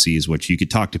frequencies, which you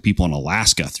could talk to people in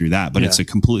Alaska through that, but it's a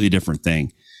completely different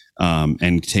thing.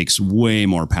 And takes way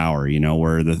more power,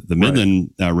 where the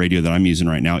Midland radio that I'm using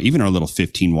right now, even our little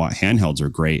 15-watt handhelds are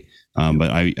great.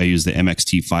 But I use the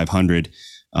MXT 500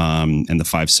 and the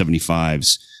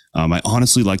 575s. I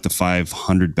honestly like the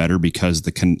 500 better because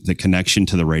the connection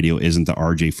to the radio isn't the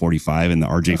RJ45, and the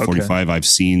RJ45 I've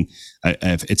seen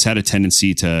it's had a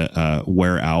tendency to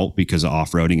wear out because of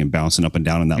off-roading and bouncing up and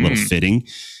down in that little fitting.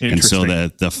 And so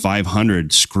the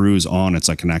 500 screws on, it's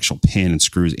like an actual pin and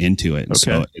screws into it. And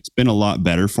so it's been a lot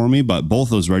better for me, but both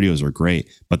those radios are great,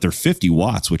 but they're 50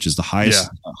 watts, which is the highest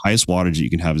wattage that you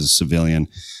can have as a civilian.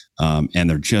 And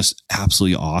they're just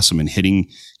absolutely awesome and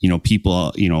hitting,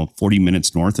 people, 40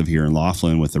 minutes north of here in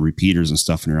Laughlin with the repeaters and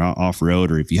stuff, and you're out off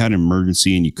road, or if you had an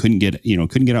emergency and you couldn't get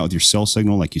out with your cell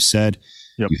signal, like you said,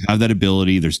 you have that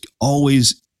ability. There's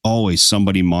always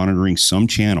somebody monitoring some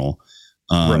channel.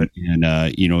 And,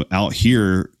 out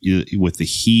here with the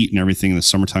heat and everything in the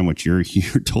summertime, which you're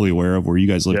totally aware of where you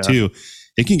guys live too,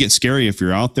 it can get scary if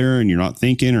you're out there and you're not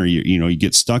thinking, or you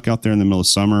get stuck out there in the middle of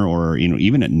summer, or,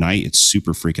 even at night, it's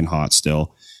super freaking hot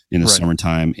still in the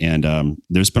summertime. And,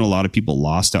 there's been a lot of people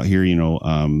lost out here,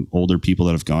 older people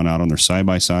that have gone out on their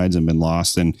side-by-sides and been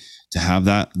lost. And to have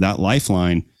that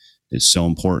lifeline is so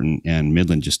important. And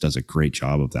Midland just does a great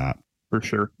job of that. For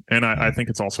sure. And I think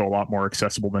it's also a lot more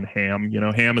accessible than ham.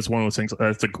 Ham is one of those things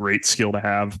that's a great skill to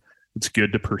have. It's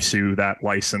good to pursue that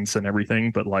license and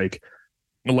everything. But like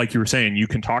you were saying, you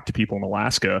can talk to people in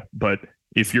Alaska, but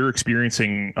if you're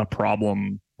experiencing a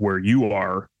problem where you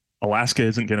are, Alaska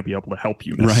isn't going to be able to help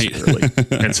you necessarily.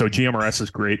 And so GMRS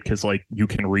is great because you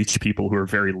can reach people who are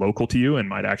very local to you and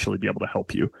might actually be able to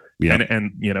help you. Yeah.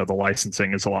 And the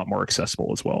licensing is a lot more accessible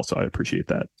as well. So I appreciate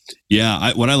that.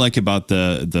 Yeah. What I like about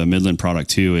the Midland product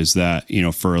too is that,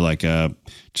 for like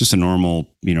just a normal,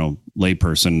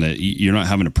 layperson, that you're not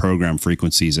having to program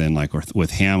frequencies in, like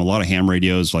with ham, a lot of ham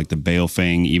radios, like the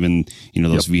Baofeng, even,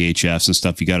 those VHFs and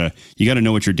stuff, you gotta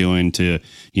know what you're doing to,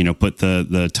 put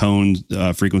the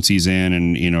tone frequencies in,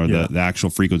 and, the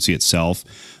actual frequency itself.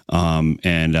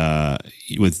 And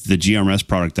with the GMRS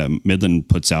product that Midland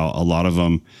puts out, a lot of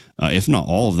them, if not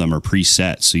all of them, are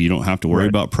preset, so you don't have to worry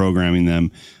about programming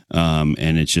them.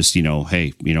 And it's just,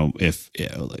 hey,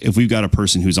 if we've got a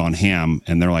person who's on ham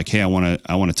and they're like, hey, I want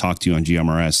to talk to you on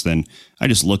GMRS, then I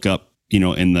just look up,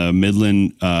 in the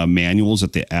Midland manuals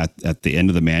at the end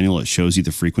of the manual, it shows you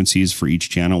the frequencies for each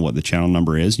channel, what the channel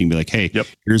number is. And you can be like, hey,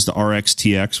 here's the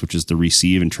RXTX, which is the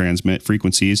receive and transmit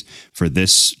frequencies for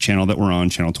this channel that we're on,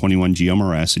 channel 21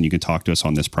 GMRS. And you can talk to us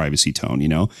on this privacy tone,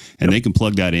 and they can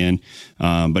plug that in.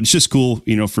 But it's just cool,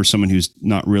 for someone who's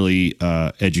not really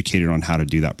educated on how to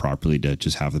do that properly, to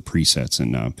just have the presets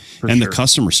and the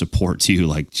customer support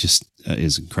too,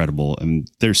 is incredible. And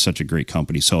they're such a great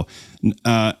company. So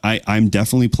I'm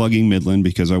definitely plugging Midland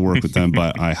because I work with them,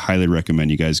 but I highly recommend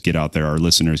you guys get out there, our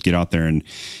listeners, get out there and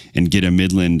get a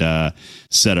Midland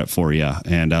setup for you.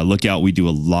 And look out, we do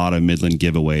a lot of Midland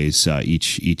giveaways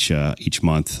each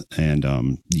month,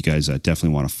 and you guys definitely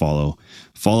want to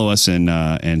follow us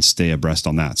and stay abreast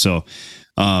on that. So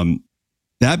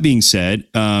that being said,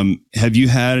 have you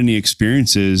had any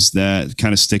experiences that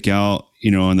kind of stick out,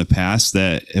 in the past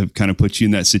that have kind of put you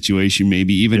in that situation?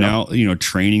 Maybe even out,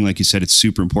 training, like you said, it's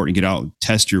super important to get out,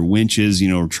 test your winches,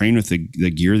 train with the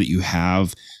gear that you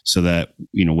have, so that,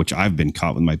 which I've been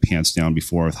caught with my pants down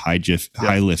before with high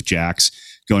lift jacks,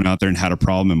 going out there and had a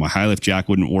problem and my high lift jack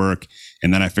wouldn't work.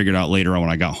 And then I figured out later on when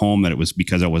I got home that it was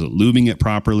because I wasn't lubing it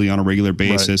properly on a regular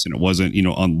basis, and it wasn't,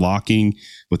 unlocking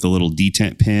with the little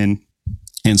detent pin.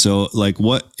 And so,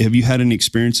 what have you had any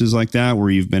experiences like that where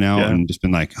you've been out and just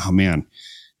been like, oh man,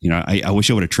 I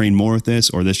wish I would have trained more with this,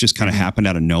 or this just kind of happened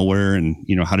out of nowhere? And,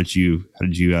 how did you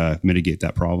mitigate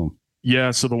that problem?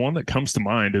 Yeah. So the one that comes to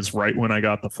mind is right when I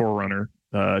got the 4Runner,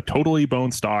 totally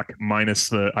bone stock,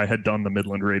 minus I had done the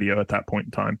Midland radio at that point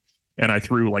in time. And I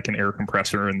threw an air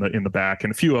compressor in the back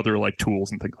and a few other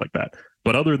tools and things like that.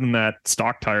 But other than that,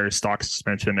 stock tires, stock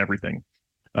suspension, everything.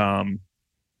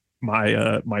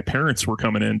 My parents were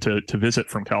coming in to visit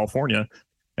from California,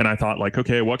 and I thought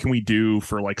okay, what can we do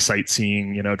for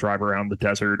sightseeing, drive around the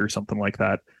desert or something like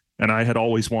that. And I had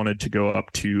always wanted to go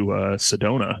up to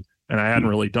Sedona, and I hadn't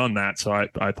really done that. So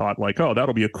I thought oh,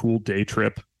 that'll be a cool day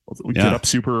trip. We get up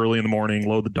super early in the morning,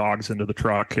 load the dogs into the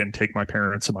truck, and take my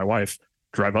parents and my wife,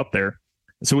 drive up there.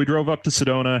 So we drove up to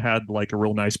Sedona, had a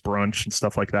real nice brunch and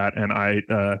stuff like that. And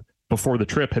I, before the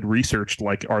trip, had researched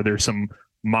are there some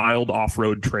mild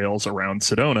off-road trails around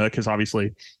Sedona, because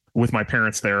obviously with my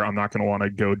parents there, I'm not going to want to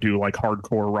go do like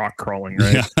hardcore rock crawling,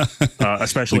 right?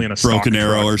 Especially like in a Broken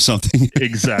Arrow or something.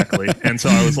 Exactly. And so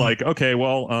I was like, okay,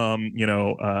 well,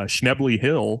 Schnebley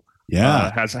Hill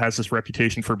has this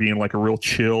reputation for being like a real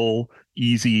chill,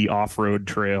 easy off-road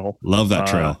trail. Love that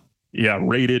trail. Yeah,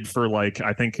 rated for like,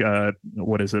 I think,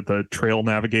 what is it? The Trail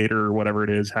Navigator or whatever it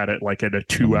is had it like at a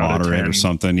 2 out of 10 or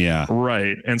something. Yeah.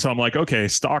 Right. And so I'm like, okay,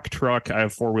 stock truck. I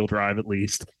have 4-wheel drive at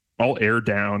least. I'll air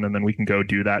down and then we can go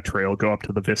do that trail, go up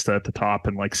to the vista at the top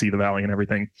and like see the valley and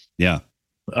everything. Yeah.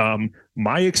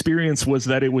 My experience was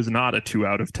that it was not a 2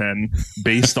 out of 10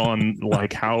 based on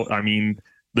like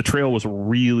the trail was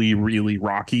really, really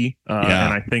rocky.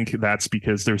 And I think that's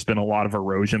because there's been a lot of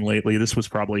erosion lately. This was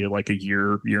probably like a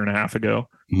year and a half ago.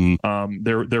 Mm-hmm.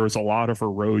 There was a lot of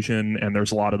erosion, and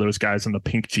there's a lot of those guys in the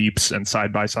pink Jeeps and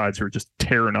side-by-sides who are just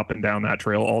tearing up and down that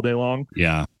trail all day long.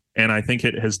 Yeah. And I think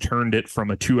it has turned it from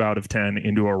a 2 out of 10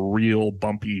 into a real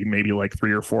bumpy, maybe like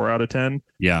 3 or 4 out of 10.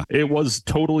 Yeah. It was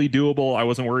totally doable. I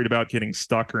wasn't worried about getting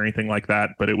stuck or anything like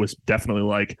that, but it was definitely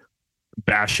like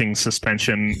bashing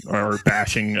suspension or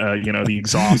bashing the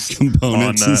exhaust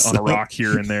on a rock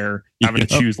here and there, having to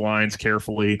choose lines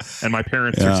carefully. And my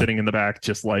parents are sitting in the back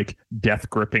just like death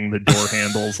gripping the door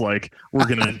handles, like we're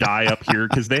gonna die up here,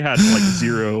 because they had like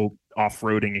zero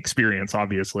off-roading experience,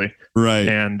 obviously, right?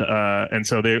 And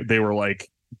so they were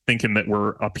like thinking that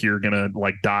we're up here gonna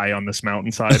like die on this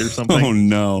mountainside or something. Oh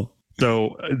no.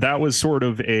 So that was sort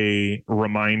of a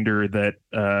reminder that,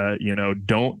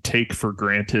 don't take for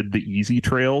granted the easy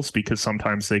trails, because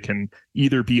sometimes they can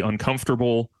either be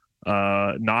uncomfortable,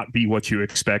 not be what you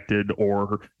expected,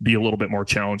 or be a little bit more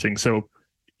challenging. So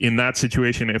in that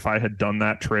situation, if I had done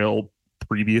that trail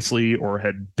previously or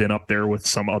had been up there with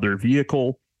some other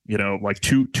vehicle, like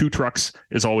two trucks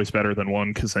is always better than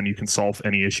one, because then you can solve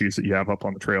any issues that you have up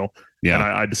on the trail. Yeah. And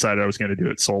I decided I was going to do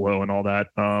it solo and all that.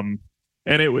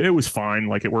 And it was fine.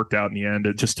 Like it worked out in the end.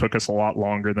 It just took us a lot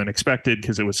longer than expected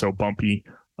because it was so bumpy.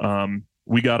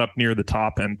 We got up near the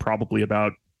top, and probably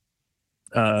about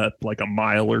like a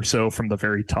mile or so from the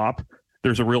very top,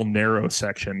 there's a real narrow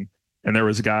section. And there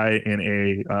was a guy in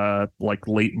a like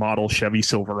late model Chevy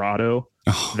Silverado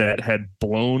that had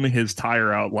blown his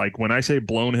tire out. Like when I say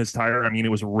blown his tire, I mean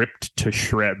it was ripped to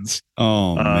shreds.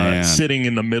 Oh man! Sitting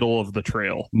in the middle of the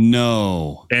trail.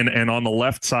 No. And on the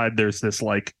left side, there's this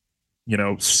like,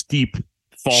 steep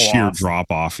sheer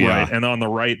drop off. Yeah. Right. And on the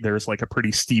right, there's like a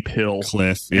pretty steep hill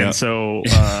cliff. Yeah. And so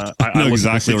I know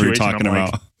exactly what you're talking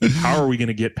about. Like, how are we going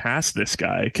to get past this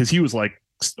guy? Because he was like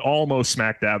almost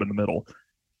smack dab in the middle,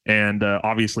 and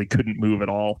obviously couldn't move at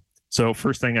all. So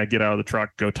first thing, I get out of the truck,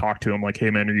 go talk to him, like,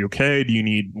 hey man, are you okay? Do you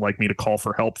need like me to call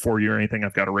for help for you or anything?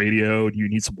 I've got a radio. Do you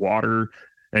need some water?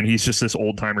 And he's just this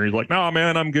old timer. He's like, no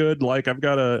man, I'm good. Like I've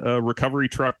got a recovery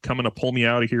truck coming to pull me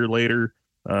out of here later.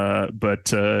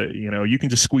 But you can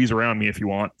just squeeze around me if you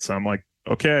want. So I'm like,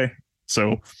 okay.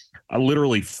 So I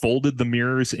literally folded the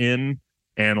mirrors in,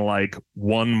 and like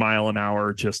 1 mile an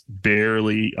hour, just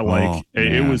barely,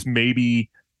 it was maybe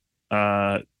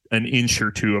an inch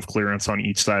or two of clearance on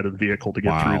each side of the vehicle to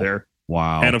get through there.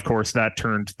 Wow. And of course that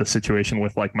turned the situation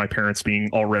with like my parents being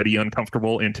already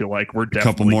uncomfortable into like, we're definitely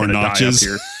a couple more notches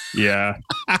die up here.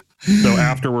 Yeah. So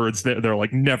afterwards they're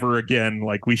like, never again.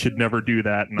 Like we should never do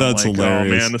that. And that's I'm like,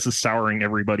 hilarious. Oh man, this is souring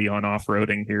everybody on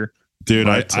off-roading here. Dude,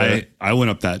 but, I went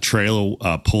up that trail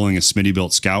pulling a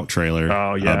Smittybilt Scout trailer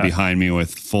behind me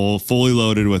with fully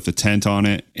loaded with a tent on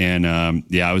it. And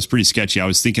it was pretty sketchy. I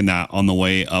was thinking that on the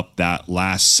way up that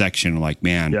last section, like,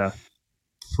 man,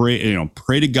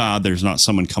 pray to God there's not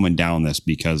someone coming down this,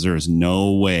 because there is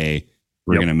no way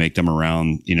we're going to make them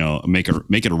around, make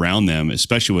it around them,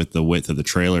 especially with the width of the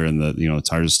trailer and the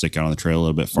tires stick out on the trail a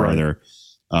little bit farther.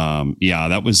 Right.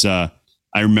 That was,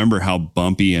 I remember how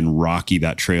bumpy and rocky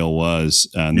that trail was.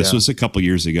 And this was a couple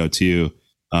years ago too.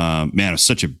 Man, it was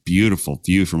such a beautiful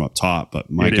view from up top, but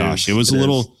my gosh, it was a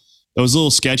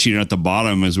little sketchy. And at the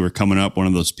bottom, as we were coming up, one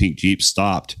of those pink Jeeps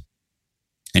stopped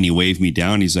and he waved me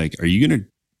down. He's like, are you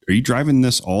driving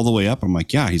this all the way up? I'm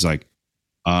like, yeah. He's like,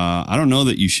 I don't know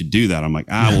that you should do that. I'm like,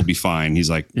 we'll be fine. He's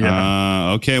like,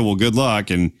 okay, well, good luck.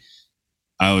 And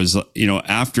I was,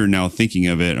 after now thinking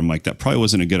of it, I'm like, that probably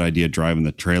wasn't a good idea driving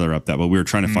the trailer up that, but we were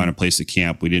trying to find a place to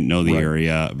camp. We didn't know the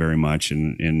area very much.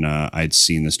 And I'd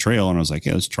seen this trail and I was like,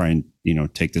 let's try and,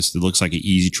 take this. It looks like an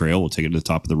easy trail. We'll take it to the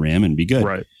top of the rim and be good.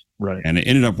 Right. And it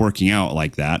ended up working out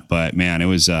like that. But man, it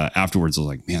was, afterwards, I was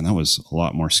like, man, that was a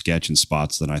lot more sketch and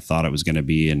spots than I thought it was going to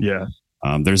be. And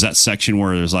there's that section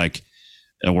where there's like,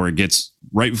 where it gets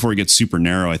right before it gets super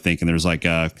narrow, I think. And there's like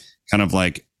a kind of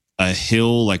like a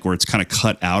hill, like where it's kind of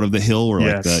cut out of the hill, or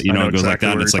like the, you know, it goes exactly like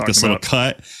that. And it's like this little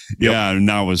cut. Yep. Yeah. And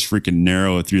now it was freaking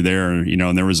narrow through there, you know,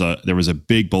 and there was a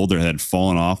big boulder that had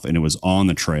fallen off and it was on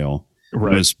the trail.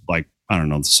 Right. It was like, I don't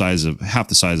know, half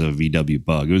the size of a VW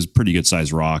Bug. It was a pretty good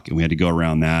sized rock, and we had to go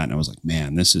around that. And I was like,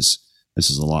 man, this is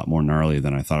a lot more gnarly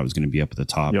than I thought it was going to be up at the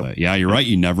top. Yep. But yeah, you're right.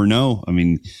 You never know. I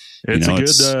mean, it's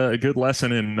a good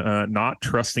lesson in not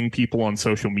trusting people on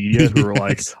social media who are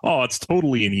like, oh, it's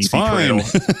totally an easy trail.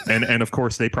 and of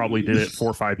course they probably did it 4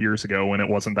 or 5 years ago when it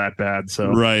wasn't that bad. So,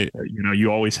 right. You know,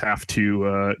 you always have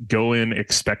to go in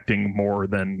expecting more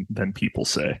than people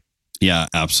say. Yeah,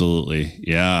 absolutely.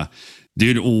 Yeah.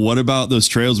 Dude, what about those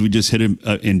trails we just hit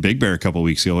in Big Bear a couple of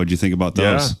weeks ago? What'd you think about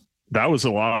those? Yeah, that was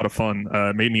a lot of fun.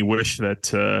 Made me wish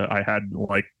that I had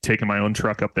like taken my own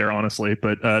truck up there, honestly.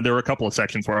 But there were a couple of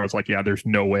sections where I was like, yeah, there's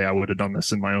no way I would have done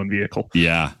this in my own vehicle.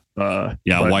 Yeah. White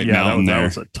Mountain that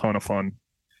was a ton of fun.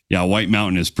 Yeah, White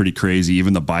Mountain is pretty crazy.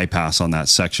 Even the bypass on that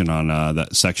section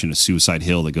of Suicide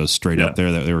Hill that goes straight up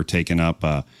there that they were taking up.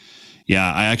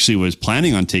 Yeah, I actually was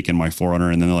planning on taking my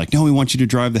 4Runner, and then they're like, no, we want you to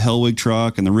drive the Hellwig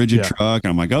truck and the Rigid truck. And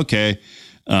I'm like, okay.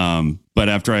 But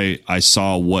after I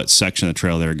saw what section of the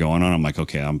trail they were going on, I'm like,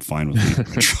 okay, I'm fine with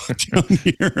leaving my truck down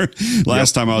here.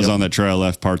 Last time I was on that trail, I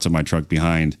left parts of my truck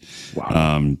behind.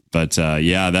 Wow. That's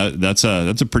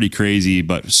a pretty crazy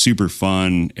but super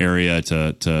fun area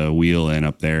to wheel in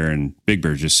up there. And Big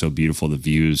Bear is just so beautiful. The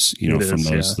views, you know, from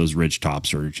those ridge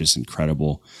tops are just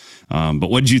incredible. But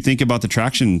what did you think about the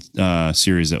traction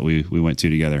series that we went to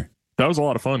together? That was a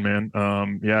lot of fun, man.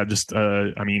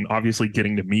 I mean, obviously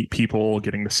getting to meet people,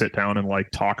 getting to sit down and like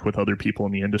talk with other people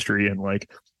in the industry. And like,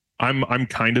 I'm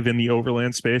kind of in the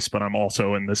overland space, but I'm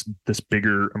also in this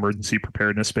bigger emergency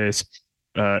preparedness space.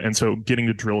 And so getting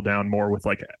to drill down more with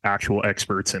like actual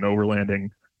experts in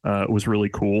overlanding was really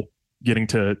cool. Getting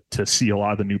to see a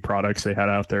lot of the new products they had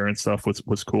out there and stuff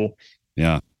was cool.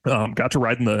 Yeah. Got to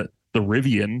ride in the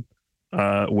Rivian,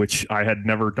 which I had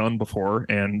never done before.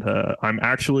 And I'm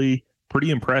actually pretty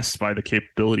impressed by the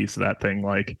capabilities of that thing.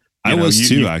 Like, I was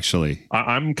too, actually.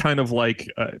 I'm kind of like,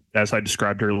 as I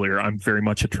described earlier, I'm very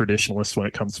much a traditionalist when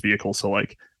it comes to vehicles. So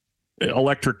like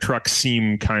electric trucks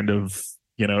seem kind of,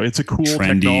 you know, it's a cool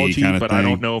trendy technology, kind of but thing. I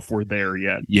don't know if we're there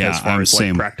yet. Yeah, as far as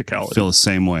like practicality. Feel the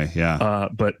same way. Yeah.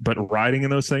 But riding in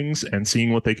those things and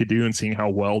seeing what they could do and seeing how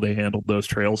well they handled those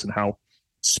trails and how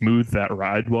smooth that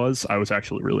ride was, I was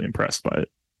actually really impressed by it.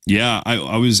 Yeah,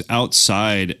 I was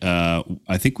outside.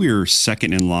 I think we were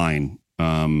second in line,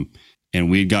 and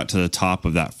we got to the top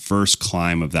of that first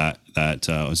climb of that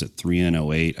was it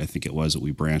 3N08? I think it was that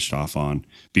we branched off on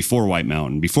before White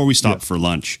Mountain, before we stopped for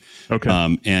lunch. Okay.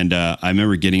 I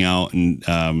remember getting out, and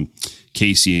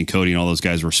Casey and Cody and all those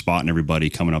guys were spotting everybody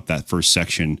coming up that first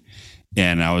section.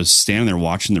 And I was standing there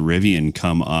watching the Rivian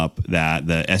come up,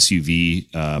 the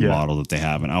SUV model that they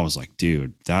have, and I was like,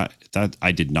 dude, that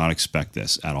I did not expect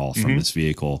this at all from this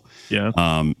vehicle. Yeah.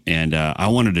 I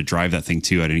wanted to drive that thing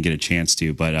too. I didn't get a chance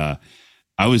to, but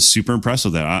I was super impressed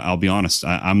with that. I'll be honest.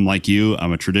 I'm like you.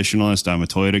 I'm a traditionalist. I'm a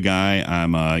Toyota guy.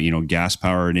 I'm a gas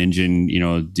powered engine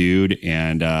dude,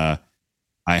 and I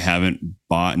haven't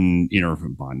bought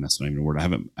that's not even a word.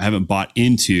 I haven't bought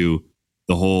into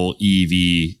the whole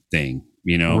EV thing,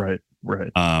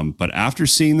 Right. But after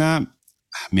seeing that,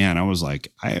 man, I was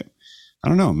like, I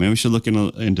don't know, maybe we should look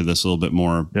into this a little bit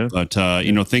more. Yeah. But,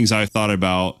 things I thought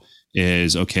about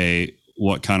is, okay,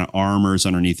 what kind of armor's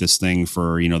underneath this thing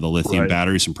for, the lithium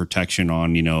batteries and protection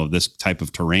on, this type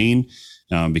of terrain.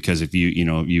 Because if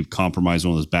you compromise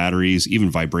one of those batteries,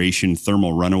 even vibration,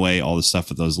 thermal runaway, all the stuff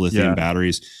with those lithium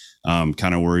batteries,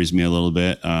 kind of worries me a little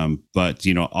bit. But,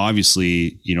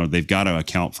 obviously, they've got to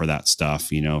account for that stuff,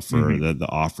 for the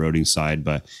off-roading side,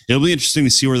 but it'll be interesting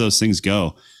to see where those things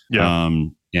go. Yeah.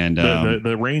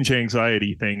 The range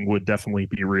anxiety thing would definitely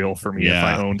be real for me if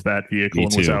I owned that vehicle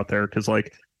and was out there. Cause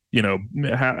like,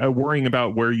 worrying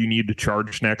about where you need to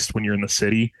charge next when you're in the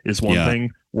city is one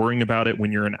thing. Worrying about it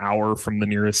when you're an hour from the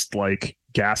nearest like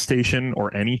gas station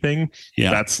or anything,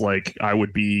 that's like, I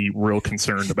would be real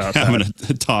concerned about that. I'm going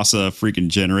to toss a freaking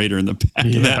generator in the back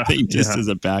of that thing just as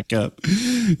a backup.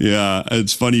 Yeah.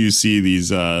 It's funny. You see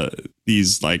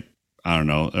these like, I don't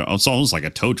know, it's almost like a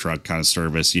tow truck kind of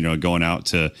service, going out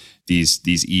to these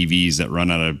EVs that run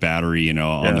out of battery,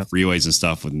 on the freeways and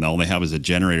stuff, and all they have is a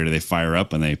generator. They fire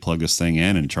up and they plug this thing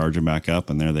in and charge them back up,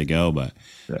 and there they go. But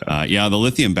the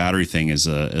lithium battery thing is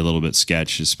a little bit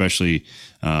sketch, especially,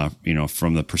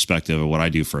 from the perspective of what I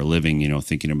do for a living,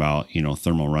 thinking about,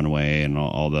 thermal runaway and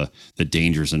all the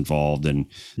dangers involved, and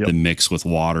the mix with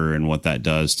water and what that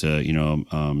does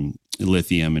to,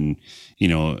 lithium, and,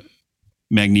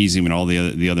 magnesium and all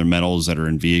the other metals that are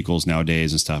in vehicles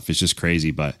nowadays and stuff. It's just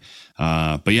crazy. But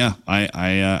yeah,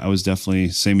 I was definitely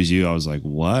same as you. I was like,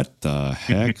 what the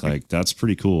heck? Like, that's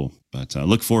pretty cool. But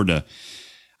look forward to,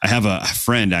 I have a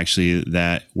friend actually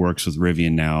that works with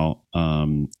Rivian now.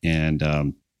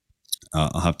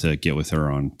 I'll have to get with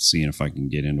her on seeing if I can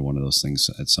get into one of those things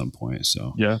at some point.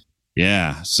 So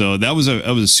yeah. So that was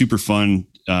a super fun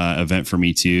event for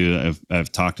me too.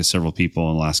 I've talked to several people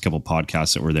in the last couple of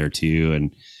podcasts that were there too,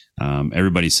 and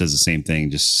everybody says the same thing.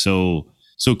 Just so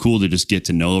cool to just get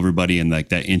to know everybody and like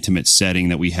that intimate setting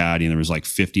that we had. There was like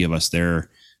 50 of us there.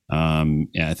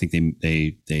 I think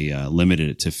they limited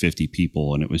it to 50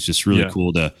 people, and it was just really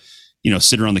cool to,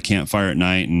 sit around the campfire at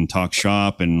night and talk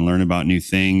shop and learn about new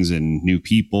things and new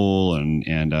people and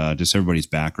just everybody's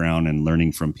background and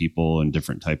learning from people in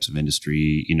different types of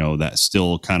industry, that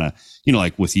still kind of,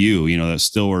 like with you, that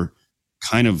still were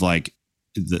kind of like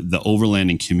the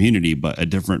overlanding community, but a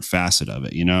different facet of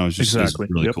it, it's just exactly.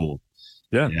 It's really cool.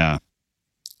 Yeah. Yeah.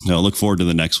 No, look forward to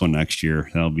the next one next year.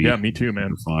 That'll be me too,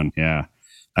 man. Fun. Yeah.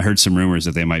 I heard some rumors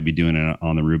that they might be doing it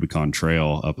on the Rubicon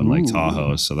Trail up in Lake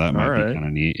Tahoe. So that might be kind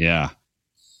of neat. Yeah.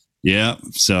 Yeah.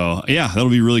 So yeah, that'll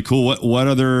be really cool. What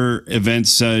other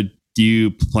events do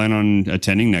you plan on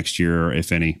attending next year,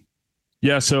 if any?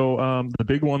 Yeah. So the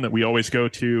big one that we always go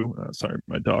to, sorry,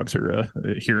 my dogs are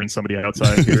hearing somebody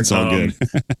outside here. It's all good.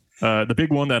 The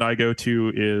big one that I go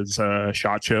to is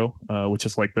SHOT Show, which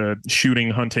is like the shooting,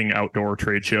 hunting, outdoor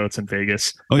trade show. It's in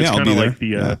Vegas. Oh yeah, it's I'll be there. Like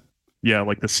the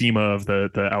like the SEMA of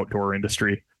the outdoor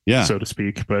industry, so to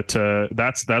speak. But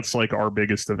that's like our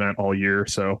biggest event all year.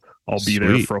 So I'll be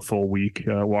there for a full week,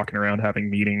 walking around, having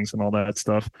meetings and all that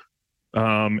stuff.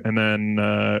 And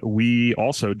then we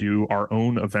also do our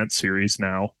own event series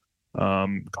now,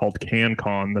 called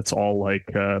CanCon. That's all like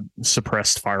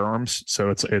suppressed firearms.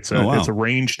 So it's a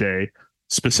range day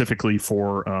specifically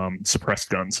for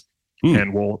suppressed guns.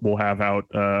 And we'll have out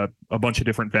a bunch of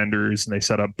different vendors, and they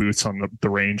set up booths on the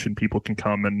range, and people can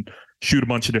come and shoot a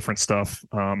bunch of different stuff,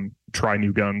 try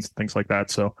new guns, things like that.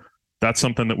 So that's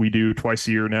something that we do twice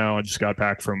a year now. I just got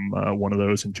back from one of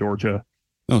those in Georgia.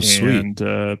 Oh, sweet. And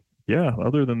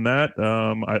other than that,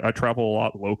 I travel a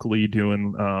lot locally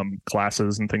doing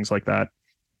classes and things like that,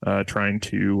 trying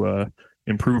to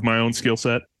improve my own skill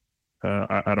set.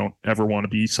 I don't ever want to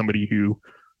be somebody who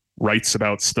writes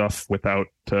about stuff without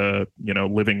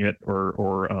living it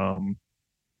or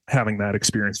having that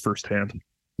experience firsthand.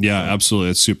 Yeah,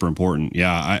 absolutely. It's super important.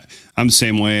 Yeah, I'm the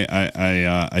same way.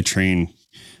 I train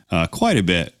quite a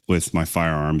bit with my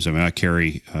firearms. I mean, I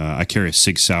carry a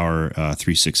 6 Sauer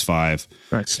 365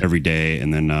 every day,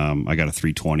 and then I got a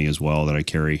 320 as well that I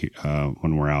carry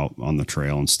when we're out on the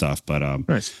trail and stuff. But I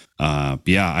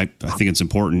think it's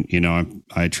important.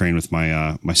 I train with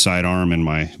my my sidearm and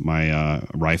my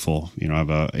rifle. I have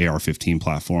a AR-15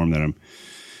 platform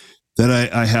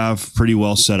that I have pretty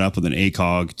well set up with an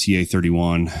ACOG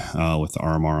TA-31 with the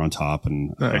RMR on top,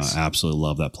 and absolutely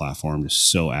love that platform. Just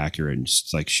so accurate, and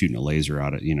just like shooting a laser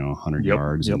out at 100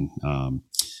 yards. And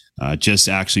just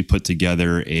actually put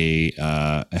together a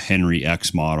Henry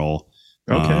X model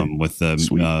with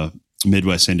the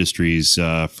Midwest Industries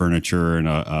furniture and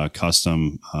a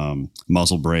custom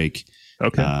muzzle brake.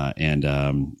 And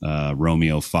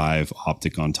Romeo 5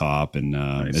 optic on top, and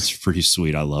it's pretty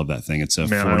sweet. I love that thing. It's a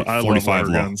 45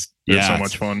 long. Guns. They're so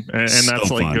much fun, and that's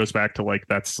so like fun. Goes back to like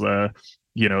that's the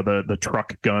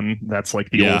truck gun. That's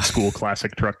like the old school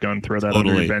classic truck gun. Throw that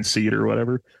under your bench seat or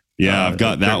whatever. Yeah, I've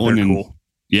got that one. Cool.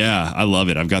 Yeah, I love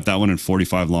it. I've got that one in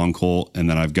 45 long Colt, and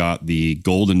then I've got the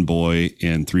Golden Boy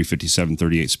in 357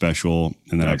 38 special,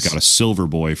 and then I've got a Silver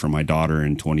Boy for my daughter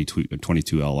in 22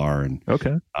 LR.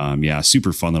 And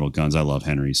super fun little guns. I love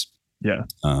Henry's. Yeah.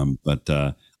 But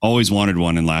always wanted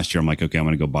one, and last year I'm like, okay, I'm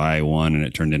going to go buy one, and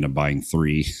it turned into buying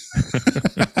 3.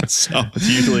 So it's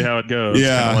usually how it goes.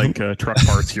 Yeah, kind of like truck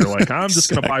parts. You're like, I'm just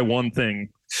going to buy one thing.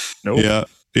 Nope. Yeah.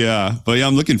 Yeah. But yeah,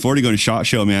 I'm looking forward to going to SHOT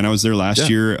Show, man. I was there last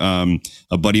year.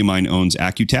 A buddy of mine owns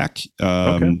AccuTac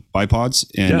bipods,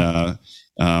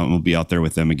 and we'll be out there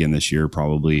with them again this year,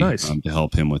 probably to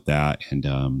help him with that. And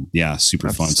super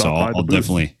fun. So I'll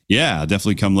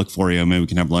definitely come look for you. Maybe we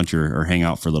can have lunch or hang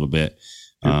out for a little bit.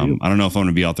 I don't know if I'm going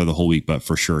to be out there the whole week, but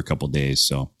for sure a couple of days.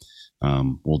 So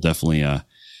we'll definitely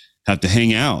have to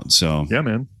hang out. So yeah,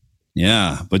 man.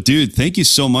 Yeah. But dude, thank you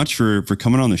so much for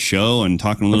coming on the show and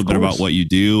talking a little bit about what you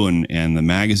do and the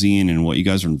magazine and what you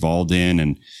guys are involved in.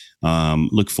 And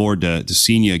look forward to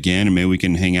seeing you again. And maybe we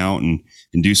can hang out and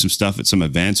do some stuff at some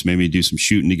events, maybe do some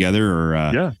shooting together or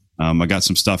I got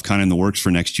some stuff kind of in the works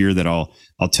for next year that I'll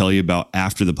tell you about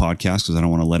after the podcast because I don't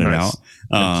want to let it out.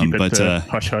 Keep it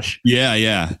hush hush.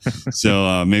 Yeah.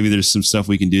 So maybe there's some stuff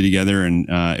we can do together. And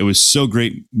it was so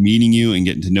great meeting you and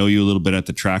getting to know you a little bit at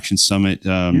the Traction Summit,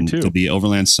 to the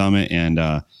Overland Summit. And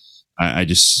I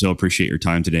just so appreciate your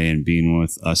time today and being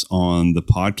with us on the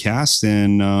podcast.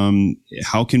 And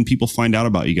how can people find out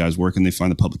about you guys? Where can they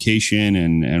find the publication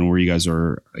and where you guys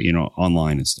are,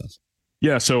 online and stuff?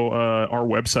 Yeah, so our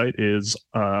website is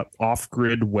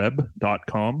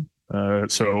offgridweb.com.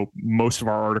 So most of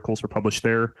our articles are published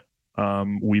there.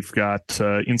 We've got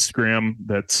Instagram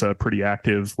that's pretty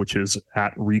active, which is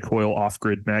at Recoil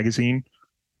Offgrid Magazine.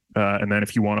 And then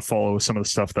if you want to follow some of the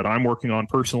stuff that I'm working on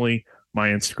personally, my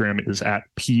Instagram is at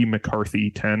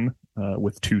PMcCarthy10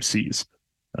 with 2 C's.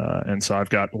 And so I've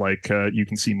got you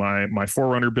can see my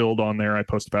Forerunner build on there. I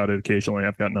post about it occasionally.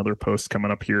 I've got another post coming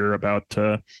up here about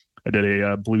I did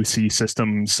a Blue Sea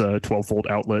Systems 12-volt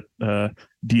outlet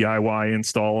DIY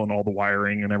install and all the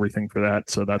wiring and everything for that.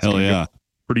 So that's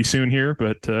pretty soon here.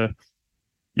 But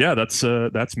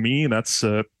that's me. That's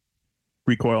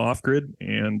Recoil Offgrid,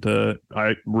 and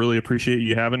I really appreciate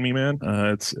you having me, man.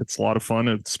 It's a lot of fun.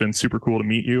 It's been super cool to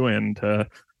meet you, and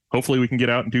hopefully we can get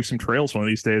out and do some trails one of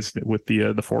these days with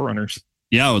the Forerunners.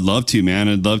 Yeah, I would love to, man.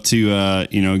 I'd love to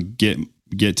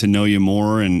get to know you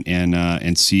more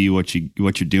and see what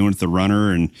you're doing with the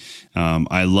runner. And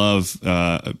I love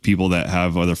people that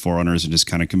have other Forerunners and just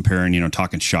kind of comparing,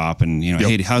 talking shop and,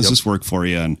 hey, how's this work for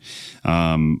you? And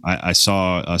I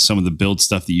saw some of the build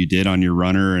stuff that you did on your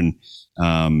runner and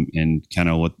kind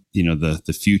of what,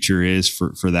 the future is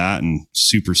for that, and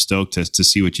super stoked to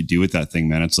see what you do with that thing,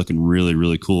 man. It's looking really,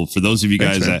 really cool. For those of you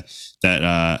guys that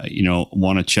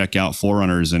want to check out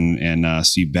Forerunners and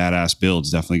see badass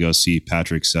builds, definitely go see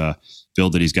Patrick's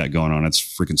build that he's got going on. It's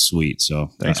freaking sweet.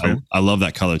 So thanks, man. I love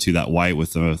that color too, that white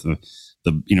with the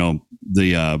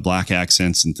black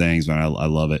accents and things, man. I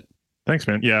love it. Thanks,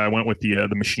 man. Yeah, I went with the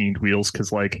machined wheels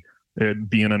because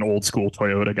being an old school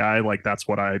Toyota guy, that's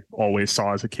what I always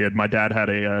saw as a kid. My dad had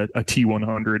a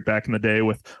T100 back in the day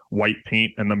with white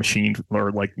paint and the machined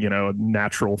or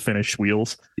natural finish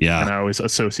wheels. Yeah. And I always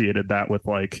associated that with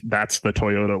that's the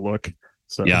Toyota look.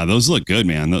 So yeah, those look good,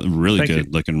 man. Really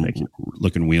good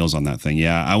looking wheels on that thing.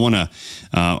 Yeah. I want to,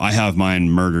 I have mine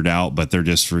murdered out, but they're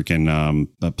just freaking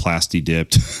plasti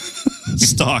dipped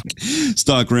stock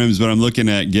rims, but I'm looking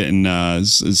at getting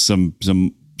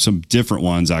some different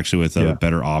ones actually with a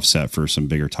better offset for some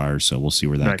bigger tires. So we'll see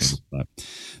where that goes.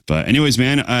 But anyways,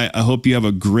 man, I hope you have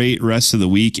a great rest of the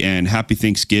week and happy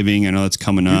Thanksgiving. I know that's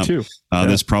coming up. You too.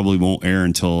 This probably won't air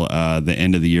until the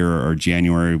end of the year or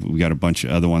January. We got a bunch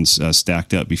of other ones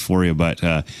stacked up before you, but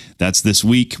that's this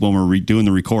week when we're doing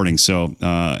the recording. So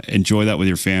enjoy that with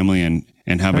your family and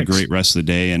have a great rest of the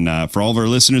day. And for all of our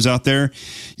listeners out there,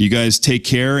 you guys take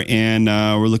care. And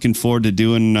we're looking forward to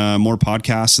doing more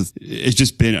podcasts. It's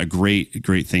just been a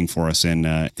great thing for us. And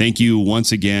thank you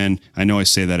once again. I know I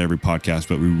say that every podcast,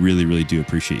 but we really, really do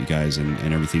appreciate you guys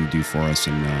and everything you do for us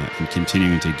and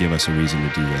continuing to give us a reason to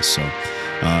do this. So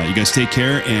you guys take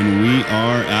care, and we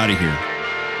are out of here.